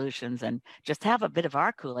good solutions, and just have a bit of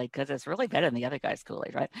our Kool-Aid because it's really better than the other guy's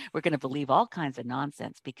Kool-Aid, right? We're going to believe all kinds of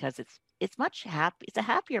nonsense because it's a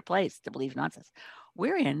happier place to believe nonsense.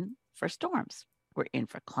 We're in for storms. We're in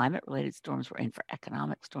for climate-related storms. We're in for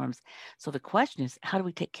economic storms. So the question is, how do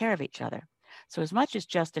we take care of each other? So as much as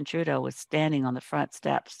Justin Trudeau was standing on the front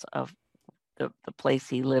steps of the place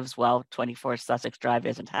he lives while 24 Sussex Drive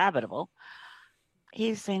isn't habitable,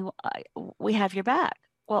 he's saying, we have your back.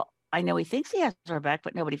 Well, I know he thinks he has our back,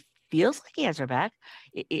 but nobody feels like he has our back.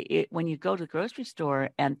 When you go to the grocery store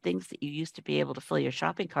and things that you used to be able to fill your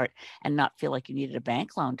shopping cart and not feel like you needed a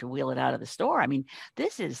bank loan to wheel it out of the store. I mean,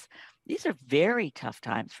 these are very tough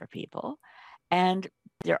times for people. And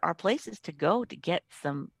there are places to go to get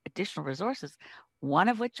some additional resources. One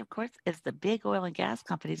of which, of course, is the big oil and gas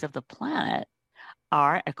companies of the planet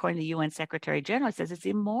are, according to the UN Secretary General, says it's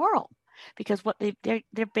immoral. Because what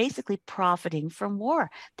they're basically profiting from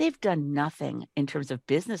war. They've done nothing in terms of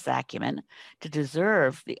business acumen to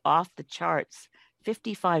deserve the off-the-charts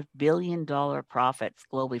 $55 billion profits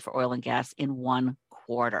globally for oil and gas in one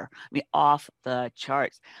quarter. I mean, off the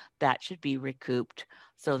charts. That should be recouped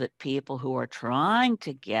so that people who are trying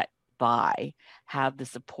to get by have the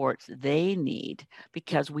supports they need,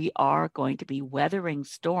 because we are going to be weathering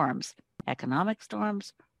storms, economic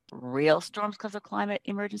storms, real storms because of climate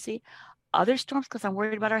emergency, other storms because I'm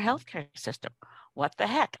worried about our healthcare system. What the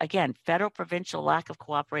heck? Again, federal, provincial, lack of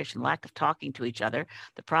cooperation, lack of talking to each other.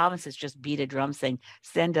 The provinces just beat a drum saying,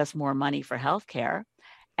 send us more money for healthcare,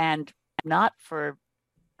 and not for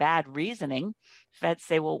bad reasoning. Feds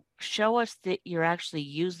say, well, show us that you're actually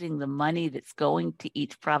using the money that's going to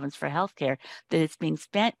each province for healthcare, that it's being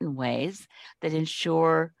spent in ways that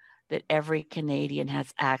ensure that every Canadian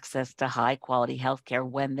has access to high quality healthcare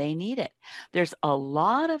when they need it. There's a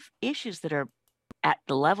lot of issues that are at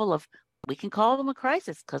the level of, we can call them a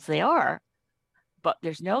crisis because they are, but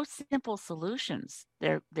there's no simple solutions.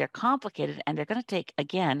 They're complicated, and they're going to take,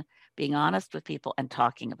 again, being honest with people and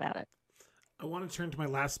talking about it. I want to turn to my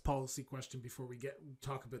last policy question before we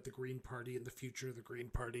talk about the Green Party and the future of the Green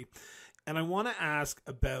Party. And I want to ask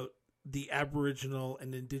about the Aboriginal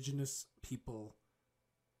and Indigenous people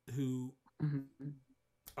who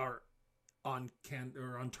are on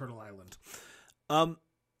Turtle Island.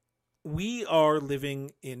 We are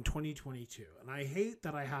living in 2022, and I hate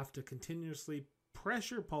that I have to continuously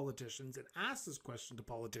pressure politicians and ask this question to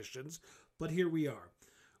politicians, but here we are.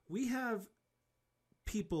 We have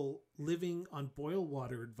people living on boil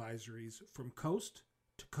water advisories from coast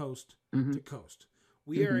to coast to coast.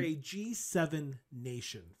 We are a G7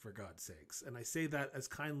 nation, for God's sakes, and I say that as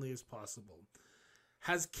kindly as possible.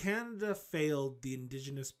 Has Canada failed the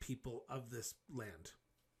Indigenous people of this land?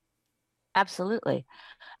 Absolutely.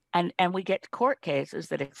 And we get court cases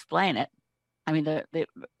that explain it. I mean, the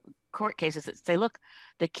court cases that say, look,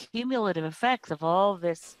 the cumulative effects of all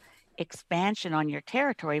this expansion on your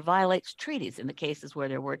territory violates treaties. In the cases where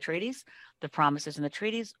there were treaties, the promises in the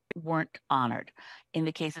treaties weren't honored. In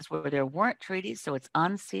the cases where there weren't treaties, so it's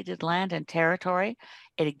unceded land and territory,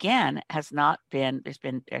 it again has not been, there's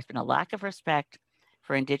been a lack of respect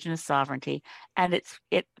for Indigenous sovereignty. And it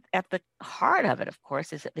at the heart of it, of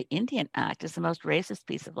course, is that the Indian Act is the most racist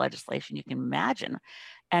piece of legislation you can imagine.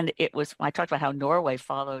 And it was, when I talked about how Norway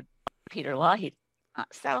followed Peter Lougheed,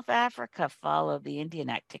 South Africa followed the Indian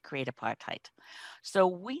Act to create apartheid. So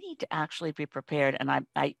we need to actually be prepared. And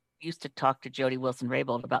used to talk to Jody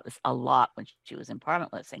Wilson-Raybould about this a lot when she was in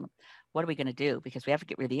Parliament, saying, what are we going to do? Because we have to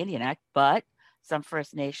get rid of the Indian Act, but some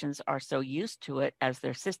First Nations are so used to it as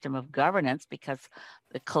their system of governance because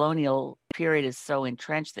the colonial period is so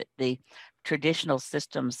entrenched that the traditional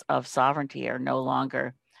systems of sovereignty are no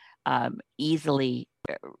longer easily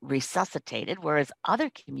resuscitated, whereas other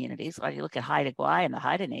communities, like you look at Haida Gwaii and the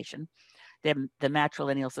Haida Nation, the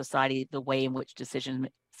matrilineal society, the way in which decisions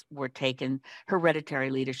were taken, hereditary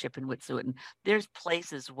leadership in Wet'suwet'en, there's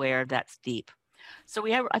places where that's deep. So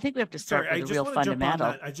I think we have to start with the real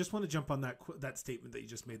fundamental. I just want to jump on that statement that you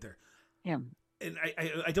just made there. Yeah. And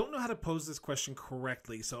I don't know how to pose this question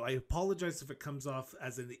correctly, so I apologize if it comes off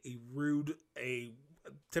as a rude, a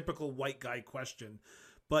typical white guy question.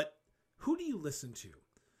 But who do you listen to?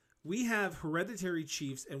 We have hereditary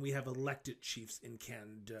chiefs and we have elected chiefs in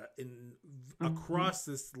Canada, across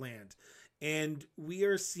this land. And we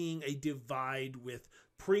are seeing a divide with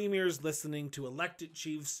premiers listening to elected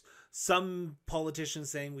chiefs, some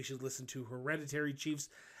politicians saying we should listen to hereditary chiefs.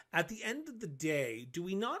 At the end of the day, do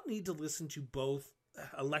we not need to listen to both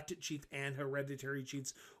elected chief and hereditary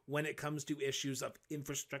chiefs when it comes to issues of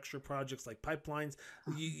infrastructure projects like pipelines?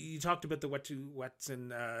 You talked about the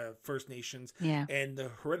Wet'suwet'en First Nations, and the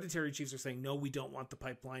hereditary chiefs are saying, no, we don't want the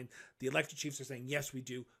pipeline. The elected chiefs are saying, yes, we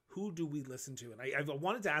do. Who do we listen to? And I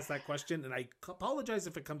wanted to ask that question, and I apologize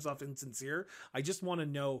if it comes off insincere. I just want to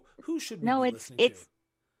know, who should we be listening to?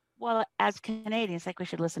 Well, as Canadians, I think we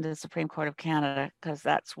should listen to the Supreme Court of Canada because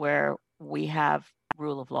that's where we have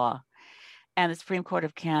rule of law. And the Supreme Court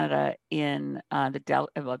of Canada in there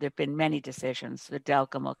have been many decisions, the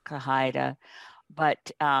Delgamuukw, Haida,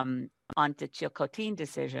 but on the Chilcotin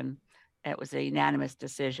decision, it was a unanimous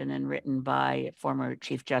decision and written by former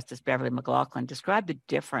Chief Justice Beverly McLaughlin, described the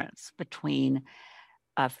difference between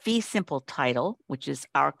fee simple title, which is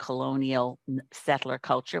our colonial settler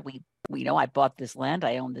culture. We know I bought this land,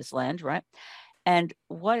 I own this land, right? And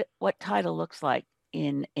what title looks like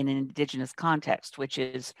in an Indigenous context, which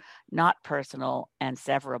is not personal and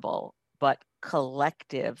severable, but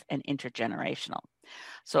collective and intergenerational.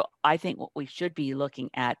 So I think what we should be looking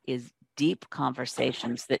at is deep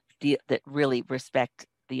conversations that really respect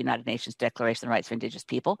the United Nations Declaration of the Rights of Indigenous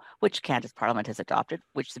People, which Canada's Parliament has adopted,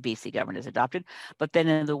 which the BC government has adopted. But then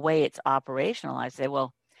in the way it's operational, I say,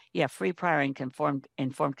 well, yeah, free, prior, and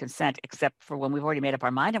informed consent, except for when we've already made up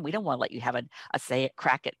our mind and we don't want to let you have a say,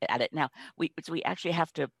 crack at it. Now, we actually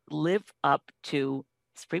have to live up to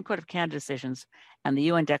Supreme Court of Canada decisions and the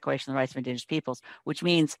UN Declaration of the Rights of Indigenous Peoples, which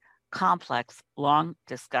means complex, long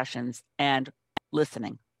discussions and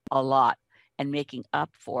listening a lot and making up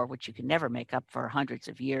for, which you can never make up for, hundreds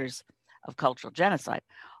of years of cultural genocide.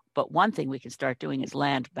 But one thing we can start doing is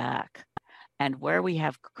land back. And where we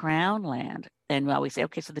have Crown land, and while we say,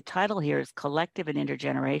 okay, so the title here is collective and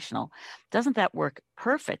intergenerational, doesn't that work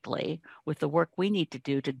perfectly with the work we need to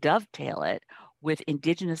do to dovetail it with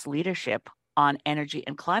Indigenous leadership on energy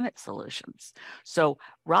and climate solutions? So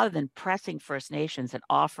rather than pressing First Nations and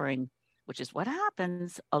offering, which is what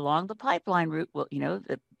happens along the pipeline route, well,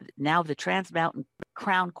 now the Trans Mountain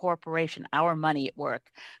Crown Corporation, our money at work,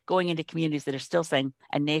 going into communities that are still saying,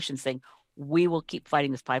 and nations saying, we will keep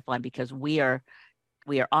fighting this pipeline because we are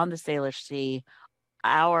on the Salish Sea.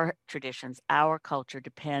 Our traditions, our culture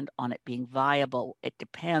depend on it being viable. It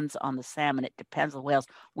depends on the salmon. It depends on whales.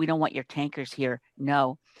 We don't want your tankers here.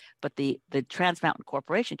 No. But the Trans Mountain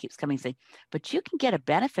Corporation keeps coming and saying, but you can get a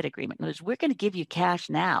benefit agreement. In other words, we're going to give you cash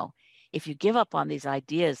now if you give up on these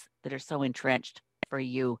ideas that are so entrenched for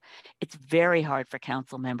you. It's very hard for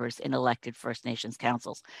council members in elected First Nations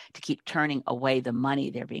councils to keep turning away the money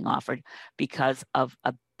they're being offered because of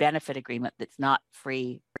a benefit agreement that's not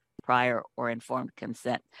free, prior, or informed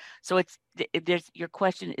consent. So your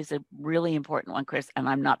question is a really important one, Chris, and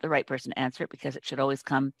I'm not the right person to answer it because it should always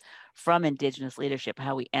come from Indigenous leadership,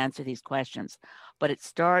 how we answer these questions. But it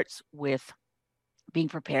starts with being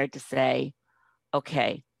prepared to say,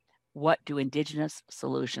 okay, what do Indigenous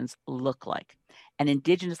solutions look like? And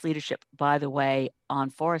Indigenous leadership, by the way, on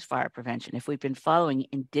forest fire prevention, if we've been following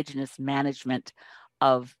Indigenous management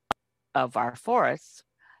of our forests,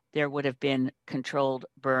 there would have been controlled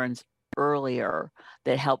burns earlier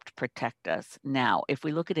that helped protect us. Now, if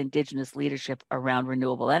we look at Indigenous leadership around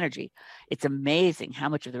renewable energy, it's amazing how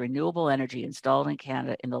much of the renewable energy installed in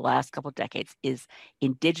Canada in the last couple of decades is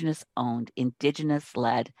Indigenous owned, Indigenous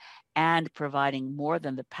led, and providing more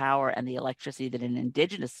than the power and the electricity that an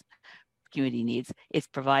Indigenous community needs. It's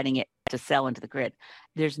providing it to sell into the grid.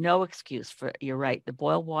 There's no excuse for, you're right, the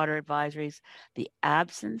boil water advisories, the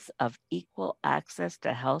absence of equal access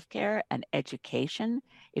to healthcare and education.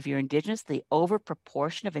 If you're Indigenous, the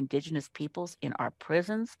overproportion of Indigenous peoples in our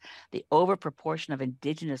prisons, the overproportion of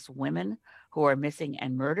Indigenous women who are missing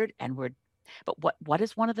and murdered. But what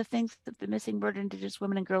is one of the things that the Missing Murdered Indigenous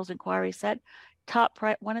Women and Girls Inquiry said?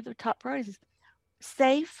 One of the top priorities is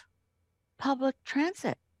safe public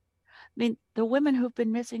transit. I mean, the women who've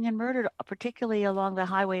been missing and murdered, particularly along the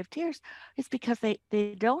Highway of Tears, is because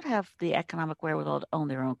they don't have the economic wherewithal to own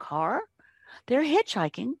their own car. They're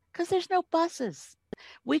hitchhiking because there's no buses.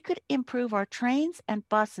 We could improve our trains and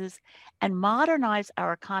buses and modernize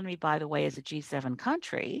our economy, by the way, as a G7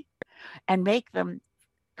 country, and make them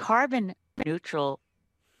carbon neutral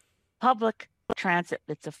public transit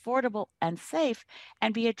that's affordable and safe,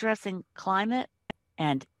 and be addressing climate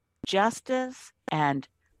and justice and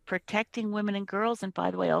protecting women and girls, and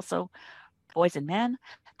by the way, also boys and men.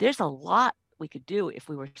 There's a lot we could do if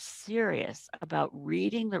we were serious about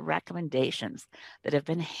reading the recommendations that have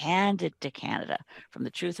been handed to Canada from the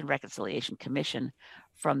Truth and Reconciliation Commission,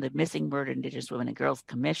 from the Missing Murdered Indigenous Women and Girls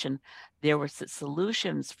Commission. There were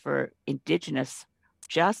solutions for Indigenous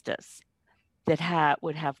justice that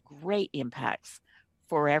would have great impacts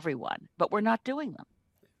for everyone, but we're not doing them.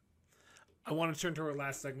 I want to turn to our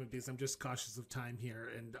last segment because I'm just cautious of time here,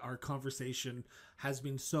 and our conversation has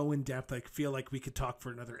been so in depth. I feel like we could talk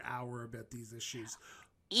for another hour about these issues.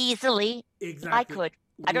 Easily. Exactly. I could.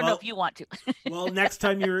 I don't know if you want to. Well, next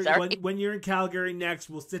time when you're in Calgary next,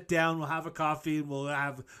 we'll sit down, we'll have a coffee, and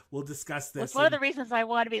we'll discuss this. One of the reasons I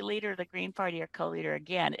want to be leader of the Green Party or co-leader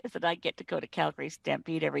again is that I get to go to Calgary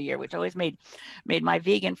Stampede every year, which always made my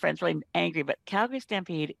vegan friends really angry. But Calgary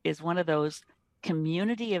Stampede is one of those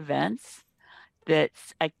community events that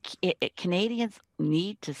Canadians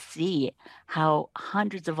need to see, how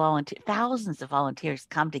thousands of volunteers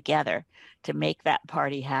come together to make that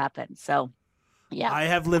party happen. So, yeah. I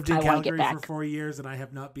have lived in Calgary for 4 years, and I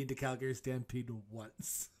have not been to Calgary Stampede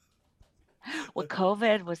once. Well,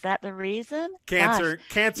 COVID, was that the reason? Cancer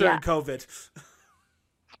yeah. And COVID.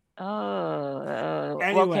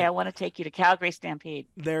 Anyway, well, okay, I want to take you to Calgary Stampede.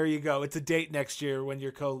 There you go. It's a date next year when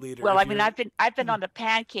you're co-leader. Well, I've been on the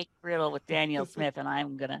pancake griddle with Danielle Smith, and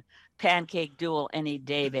I'm gonna pancake duel any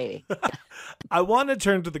day, baby. I want to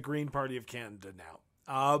turn to the Green Party of Canada now.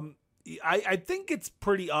 I think it's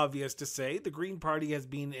pretty obvious to say the Green Party has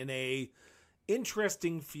been in a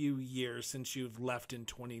interesting few years since you've left in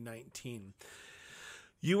 2019.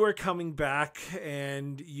 You are coming back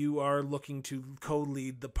and you are looking to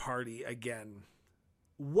co-lead the party again.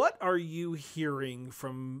 What are you hearing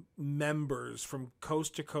from members from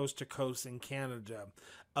coast to coast to coast in Canada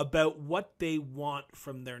about what they want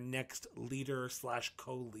from their next leader /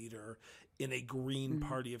 co-leader in a Green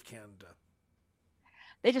Party of Canada?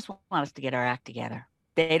 They just want us to get our act together.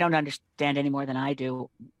 They don't understand any more than I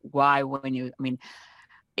do why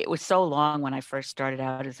it was so long when I first started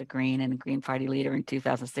out as a Green and a Green Party leader in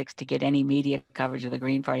 2006 to get any media coverage of the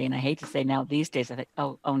Green Party. And I hate to say now these days, I think,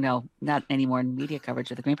 oh no, not any more media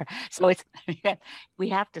coverage of the Green Party. So we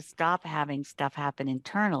have to stop having stuff happen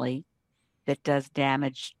internally that does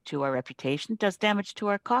damage to our reputation, does damage to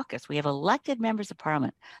our caucus. We have elected members of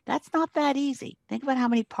parliament. That's not that easy. Think about how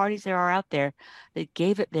many parties there are out there that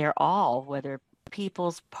gave it their all, whether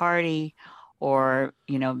People's Party or,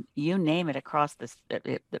 you name it, across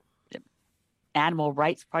the animal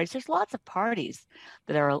rights parties. There's lots of parties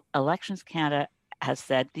that our Elections Canada has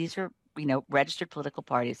said these are, registered political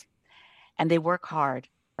parties, and they work hard.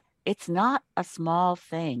 It's not a small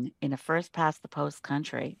thing in a first past the post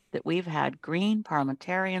country that we've had Green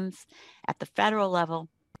parliamentarians at the federal level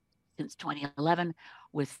since 2011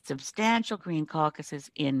 with substantial Green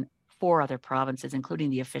caucuses in 4 other provinces,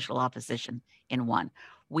 including the official opposition in 1.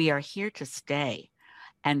 We are here to stay.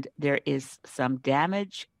 And there is some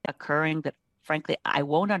damage occurring that, frankly, I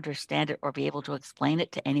won't understand it or be able to explain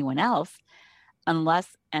it to anyone else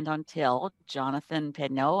unless and until Jonathan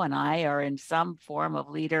Penneau and I are in some form of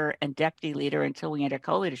leader and deputy leader until we enter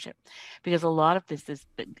co-leadership. Because a lot of this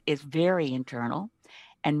is very internal,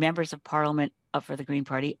 and members of parliament for the Green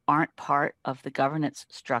Party aren't part of the governance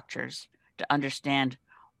structures to understand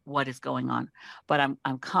what is going on. But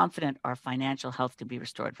I'm confident our financial health can be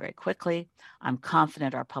restored very quickly. I'm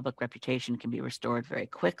confident our public reputation can be restored very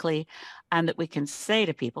quickly, and that we can say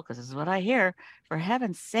to people, because this is what I hear, for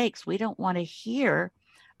heaven's sakes, we don't want to hear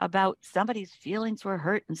about somebody's feelings were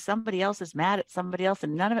hurt and somebody else is mad at somebody else,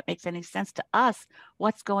 and none of it makes any sense to us.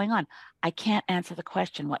 What's going on? I can't answer the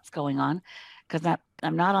question, what's going on, because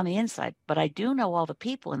I'm not on the inside, but I do know all the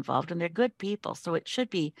people involved, and they're good people. So it should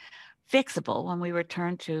be fixable when we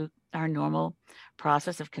return to our normal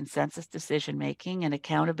process of consensus decision making and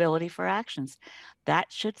accountability for actions. That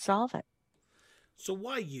should solve it. So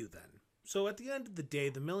why you then? So at the end of the day,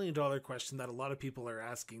 the $1 million question that a lot of people are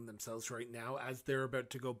asking themselves right now as they're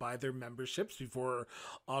about to go buy their memberships before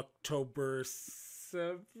October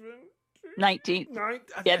 7th? 19th.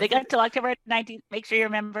 Yeah, they got till October 19th. Make sure you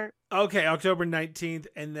remember. Okay, October 19th,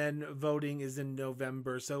 and then voting is in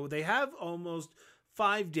November. So they have almost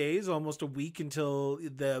 5 days, almost a week until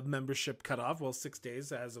the membership cutoff. Well, 6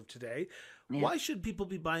 days as of today. Yeah. Why should people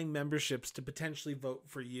be buying memberships to potentially vote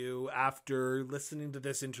for you after listening to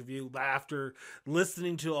this interview, after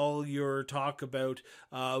listening to all your talk about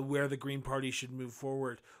where the Green Party should move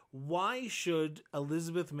forward? Why should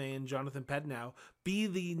Elizabeth May and Jonathan Pedonow be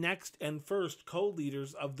the next and first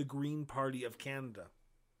co-leaders of the Green Party of Canada?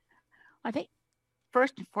 I think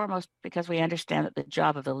first and foremost, because we understand that the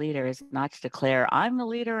job of the leader is not to declare, I'm the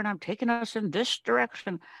leader and I'm taking us in this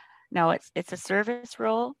direction. No, it's a service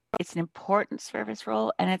role. It's an important service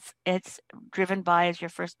role. And it's driven by, as your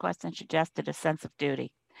first question suggested, a sense of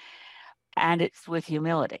duty. And it's with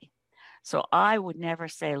humility. So I would never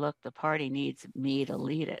say, look, the party needs me to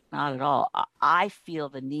lead it. Not at all. I feel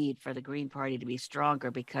the need for the Green Party to be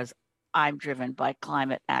stronger because I'm driven by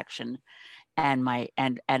climate action and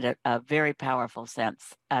a very powerful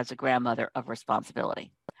sense as a grandmother of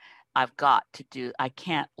responsibility. I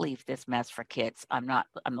can't leave this mess for kids. I'm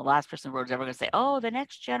the last person in the world who's ever going to say, oh, the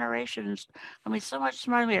next generation's going to be so much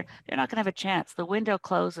smarter than me. They're not going to have a chance. The window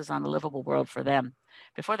closes on a livable world for them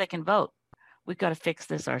before they can vote. We've got to fix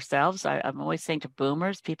this ourselves. I'm always saying to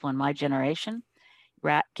boomers, people in my generation,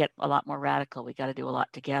 get a lot more radical. We got to do a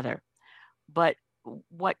lot together. But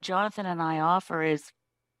what Jonathan and I offer is,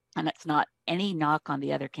 and it's not any knock on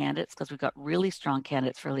the other candidates because we've got really strong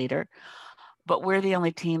candidates for leader, but we're the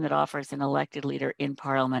only team that offers an elected leader in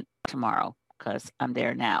Parliament tomorrow because I'm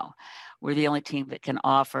there now. We're the only team that can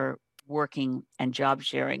offer working and job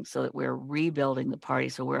sharing so that we're rebuilding the party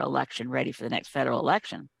so we're election ready for the next federal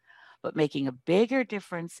election, but making a bigger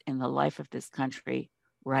difference in the life of this country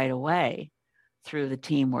right away through the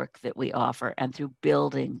teamwork that we offer and through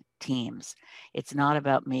building teams. It's not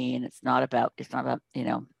about me, and it's not about, it's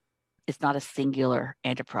not a singular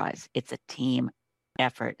enterprise. It's a team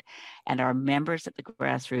effort. And our members at the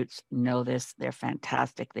grassroots know this. They're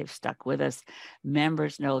fantastic. They've stuck with us.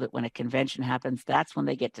 Members know that when a convention happens, that's when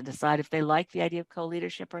they get to decide if they like the idea of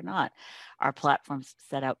co-leadership or not. Our platforms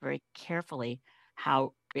set out very carefully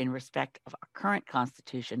how, in respect of our current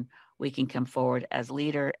constitution, we can come forward as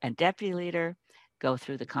leader and deputy leader, go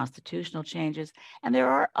through the constitutional changes. And there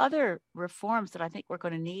are other reforms that I think we're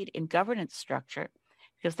going to need in governance structure,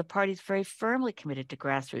 because the party's very firmly committed to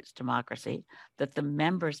grassroots democracy, that the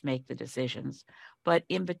members make the decisions. But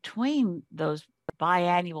in between those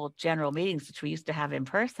biannual general meetings, which we used to have in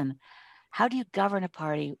person, how do you govern a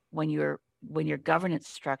party when your governance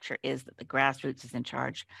structure is that the grassroots is in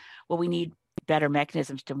charge? Well, we need better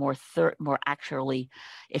mechanisms to more actually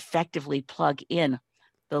effectively plug in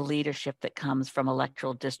the leadership that comes from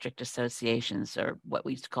electoral district associations, or what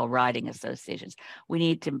we used to call riding associations. We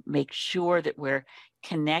need to make sure that we're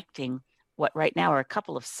connecting what right now are a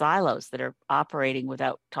couple of silos that are operating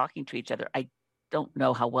without talking to each other. I don't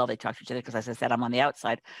know how well they talk to each other because, as I said, I'm on the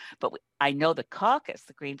outside, but I know the caucus,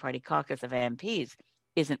 the Green Party caucus of MPs,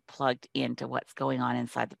 isn't plugged into what's going on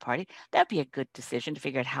inside the party. That'd be a good decision to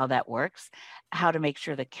figure out how that works, how to make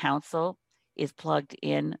sure the council is plugged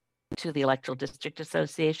in to the electoral district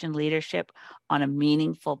association leadership on a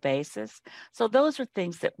meaningful basis. So those are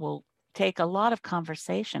things that will take a lot of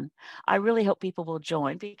conversation. I really hope people will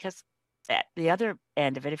join, because at the other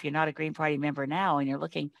end of it, if you're not a Green Party member now and you're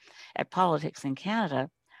looking at politics in Canada,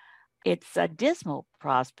 it's a dismal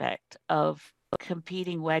prospect of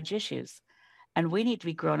competing wedge issues. And we need to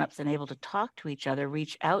be grown-ups and able to talk to each other,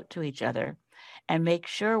 reach out to each other, and make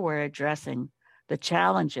sure we're addressing the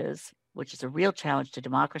challenges, which is a real challenge to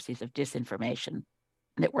democracies, of disinformation,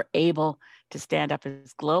 that we're able to stand up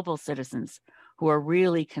as global citizens who are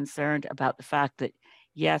really concerned about the fact that,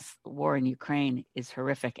 yes, war in Ukraine is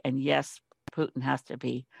horrific, and yes, Putin has to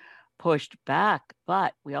be pushed back,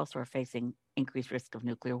 but we also are facing increased risk of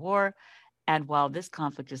nuclear war. And while this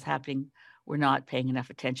conflict is happening, we're not paying enough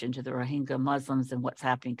attention to the Rohingya Muslims and what's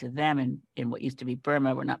happening to them in what used to be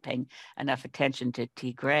Burma. We're not paying enough attention to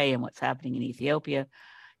Tigray and what's happening in Ethiopia.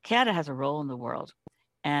 Canada has a role in the world,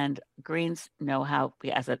 and Greens know how,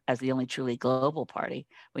 as the only truly global party,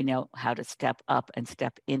 we know how to step up and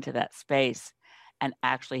step into that space and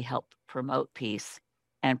actually help promote peace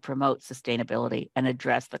and promote sustainability and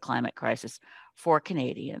address the climate crisis for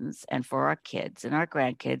Canadians and for our kids and our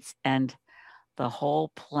grandkids and the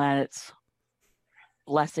whole planet's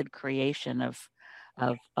blessed creation of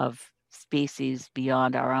species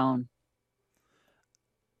beyond our own.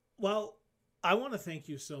 Well, I want to thank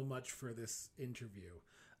you so much for this interview.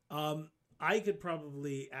 I could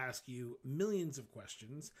probably ask you millions of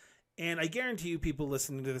questions, and I guarantee you people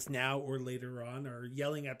listening to this now or later on are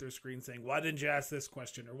yelling at their screen saying, why didn't you ask this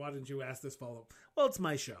question, or why didn't you ask this follow-up? Well, it's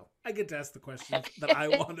my show. I get to ask the questions that I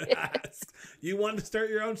want to ask. You want to start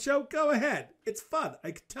your own show? Go ahead. It's fun.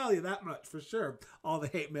 I can tell you that much for sure, all the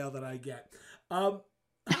hate mail that I get.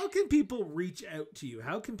 How can people reach out to you?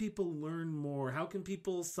 How can people learn more? How can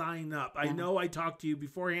people sign up? I know I talked to you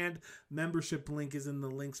beforehand. Membership link is in the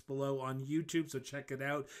links below on YouTube, so check it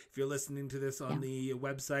out. If you're listening to this on the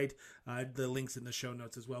website, the link's in the show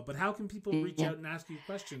notes as well. But how can people reach out and ask you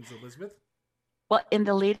questions, Elizabeth? Well, in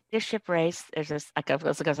the leadership race, there's just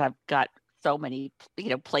because I've got so many,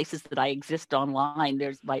 places that I exist online.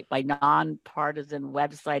 There's my nonpartisan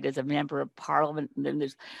website as a member of Parliament, and then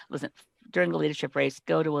during the leadership race,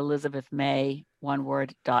 go to ElizabethMay, one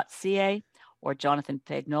word, .ca or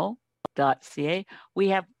JonathanPignol.ca.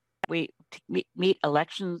 We meet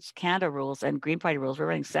Elections Canada rules and Green Party rules. We're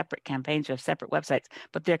running separate campaigns. We have separate websites,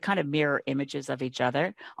 but they're kind of mirror images of each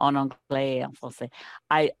other en anglais, en français.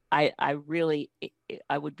 I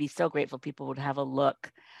would be so grateful people would have a look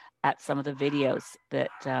at some of the videos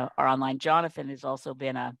that are online. Jonathan has also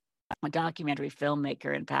been a documentary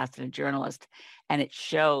filmmaker and past and a journalist, and it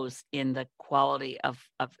shows in the quality of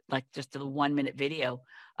like just the 1 minute video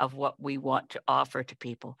of what we want to offer to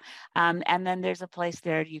people. And then there's a place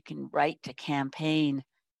there you can write to campaign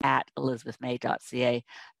at elizabethmay.ca,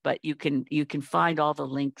 but you can find all the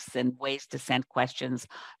links and ways to send questions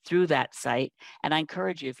through that site. And I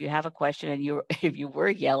encourage you, if you have a question and if you were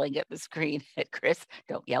yelling at the screen at Chris,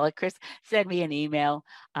 don't yell at Chris, send me an email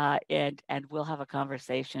and we'll have a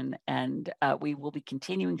conversation. And we will be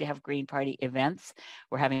continuing to have Green Party events.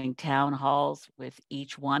 We're having town halls with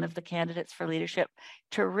each one of the candidates for leadership.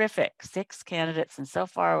 Terrific, 6 candidates. And so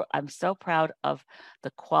far, I'm so proud of the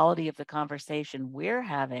quality of the conversation we're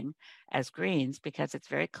having as Greens, because it's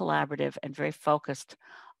very collaborative and very focused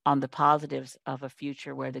on the positives of a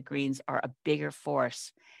future where the Greens are a bigger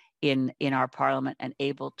force in our Parliament and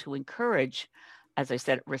able to encourage, as I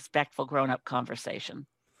said, respectful grown-up conversation.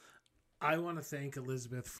 I want to thank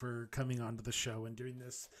Elizabeth for coming onto the show and doing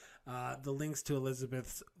this. The links to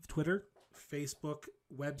Elizabeth's Twitter, Facebook,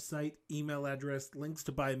 website, email address, links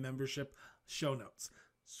to buy a membership, show notes.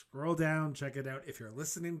 Scroll down, check it out. If you're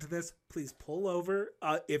listening to this, please pull over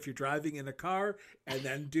if you're driving in a car and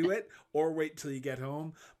then do it, or wait till you get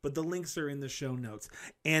home. But the links are in the show notes.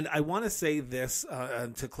 And I want to say this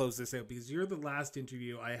to close this out, because you're the last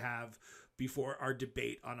interview I have before our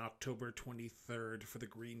debate on October 23rd for the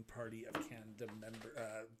Green Party of Canada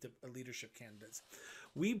leadership candidates.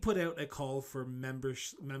 We put out a call for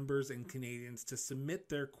members and Canadians to submit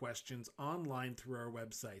their questions online through our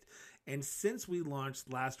website. And since we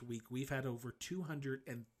launched last week, we've had over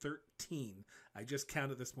 213. I just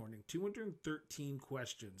counted this morning, 213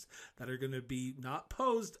 questions that are going to be not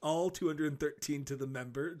posed all 213 to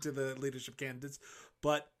the leadership candidates,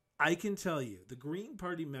 but I can tell you the Green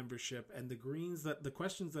Party membership and the Greens, that the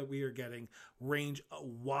questions that we are getting range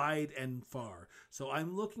wide and far. So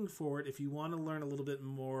I'm looking forward. If you want to learn a little bit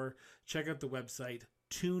more, check out the website.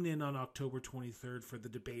 Tune in on October 23rd for the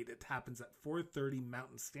debate. It happens at 4:30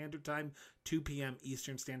 Mountain Standard Time, 2 p.m.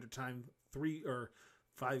 Eastern Standard Time,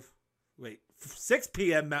 6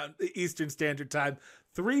 p.m. Eastern Standard Time,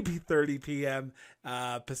 3:30 p.m.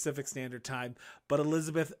 Pacific Standard Time. But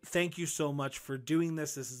Elizabeth, thank you so much for doing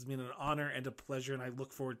this. This has been an honor and a pleasure, and I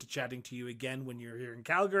look forward to chatting to you again when you're here in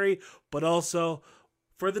Calgary, but also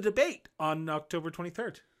for the debate on October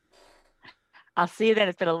 23rd. I'll see you then.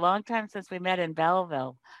 It's been a long time since we met in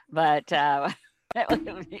Belleville, but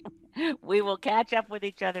we will catch up with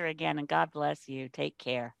each other again, and God bless you. Take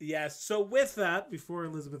care. Yes. So with that, before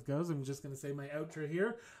Elizabeth goes, I'm just going to say my outro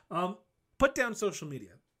here. Put down social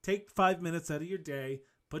media. Take 5 minutes out of your day.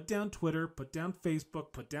 Put down Twitter, put down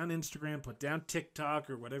Facebook, put down Instagram, put down TikTok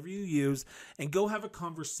or whatever you use, and go have a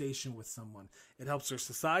conversation with someone. It helps our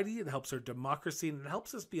society, it helps our democracy, and it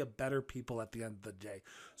helps us be a better people at the end of the day.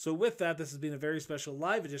 So with that, this has been a very special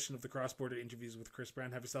live edition of the Cross Border Interviews with Chris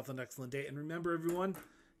Brown. Have yourself an excellent day, and remember, everyone,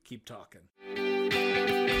 keep talking.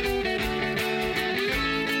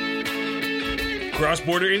 Cross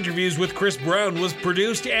Border Interviews with Chris Brown was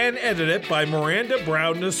produced and edited by Miranda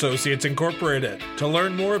Brown Associates Incorporated. To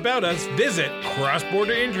learn more about us, visit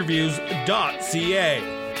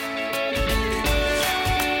crossborderinterviews.ca.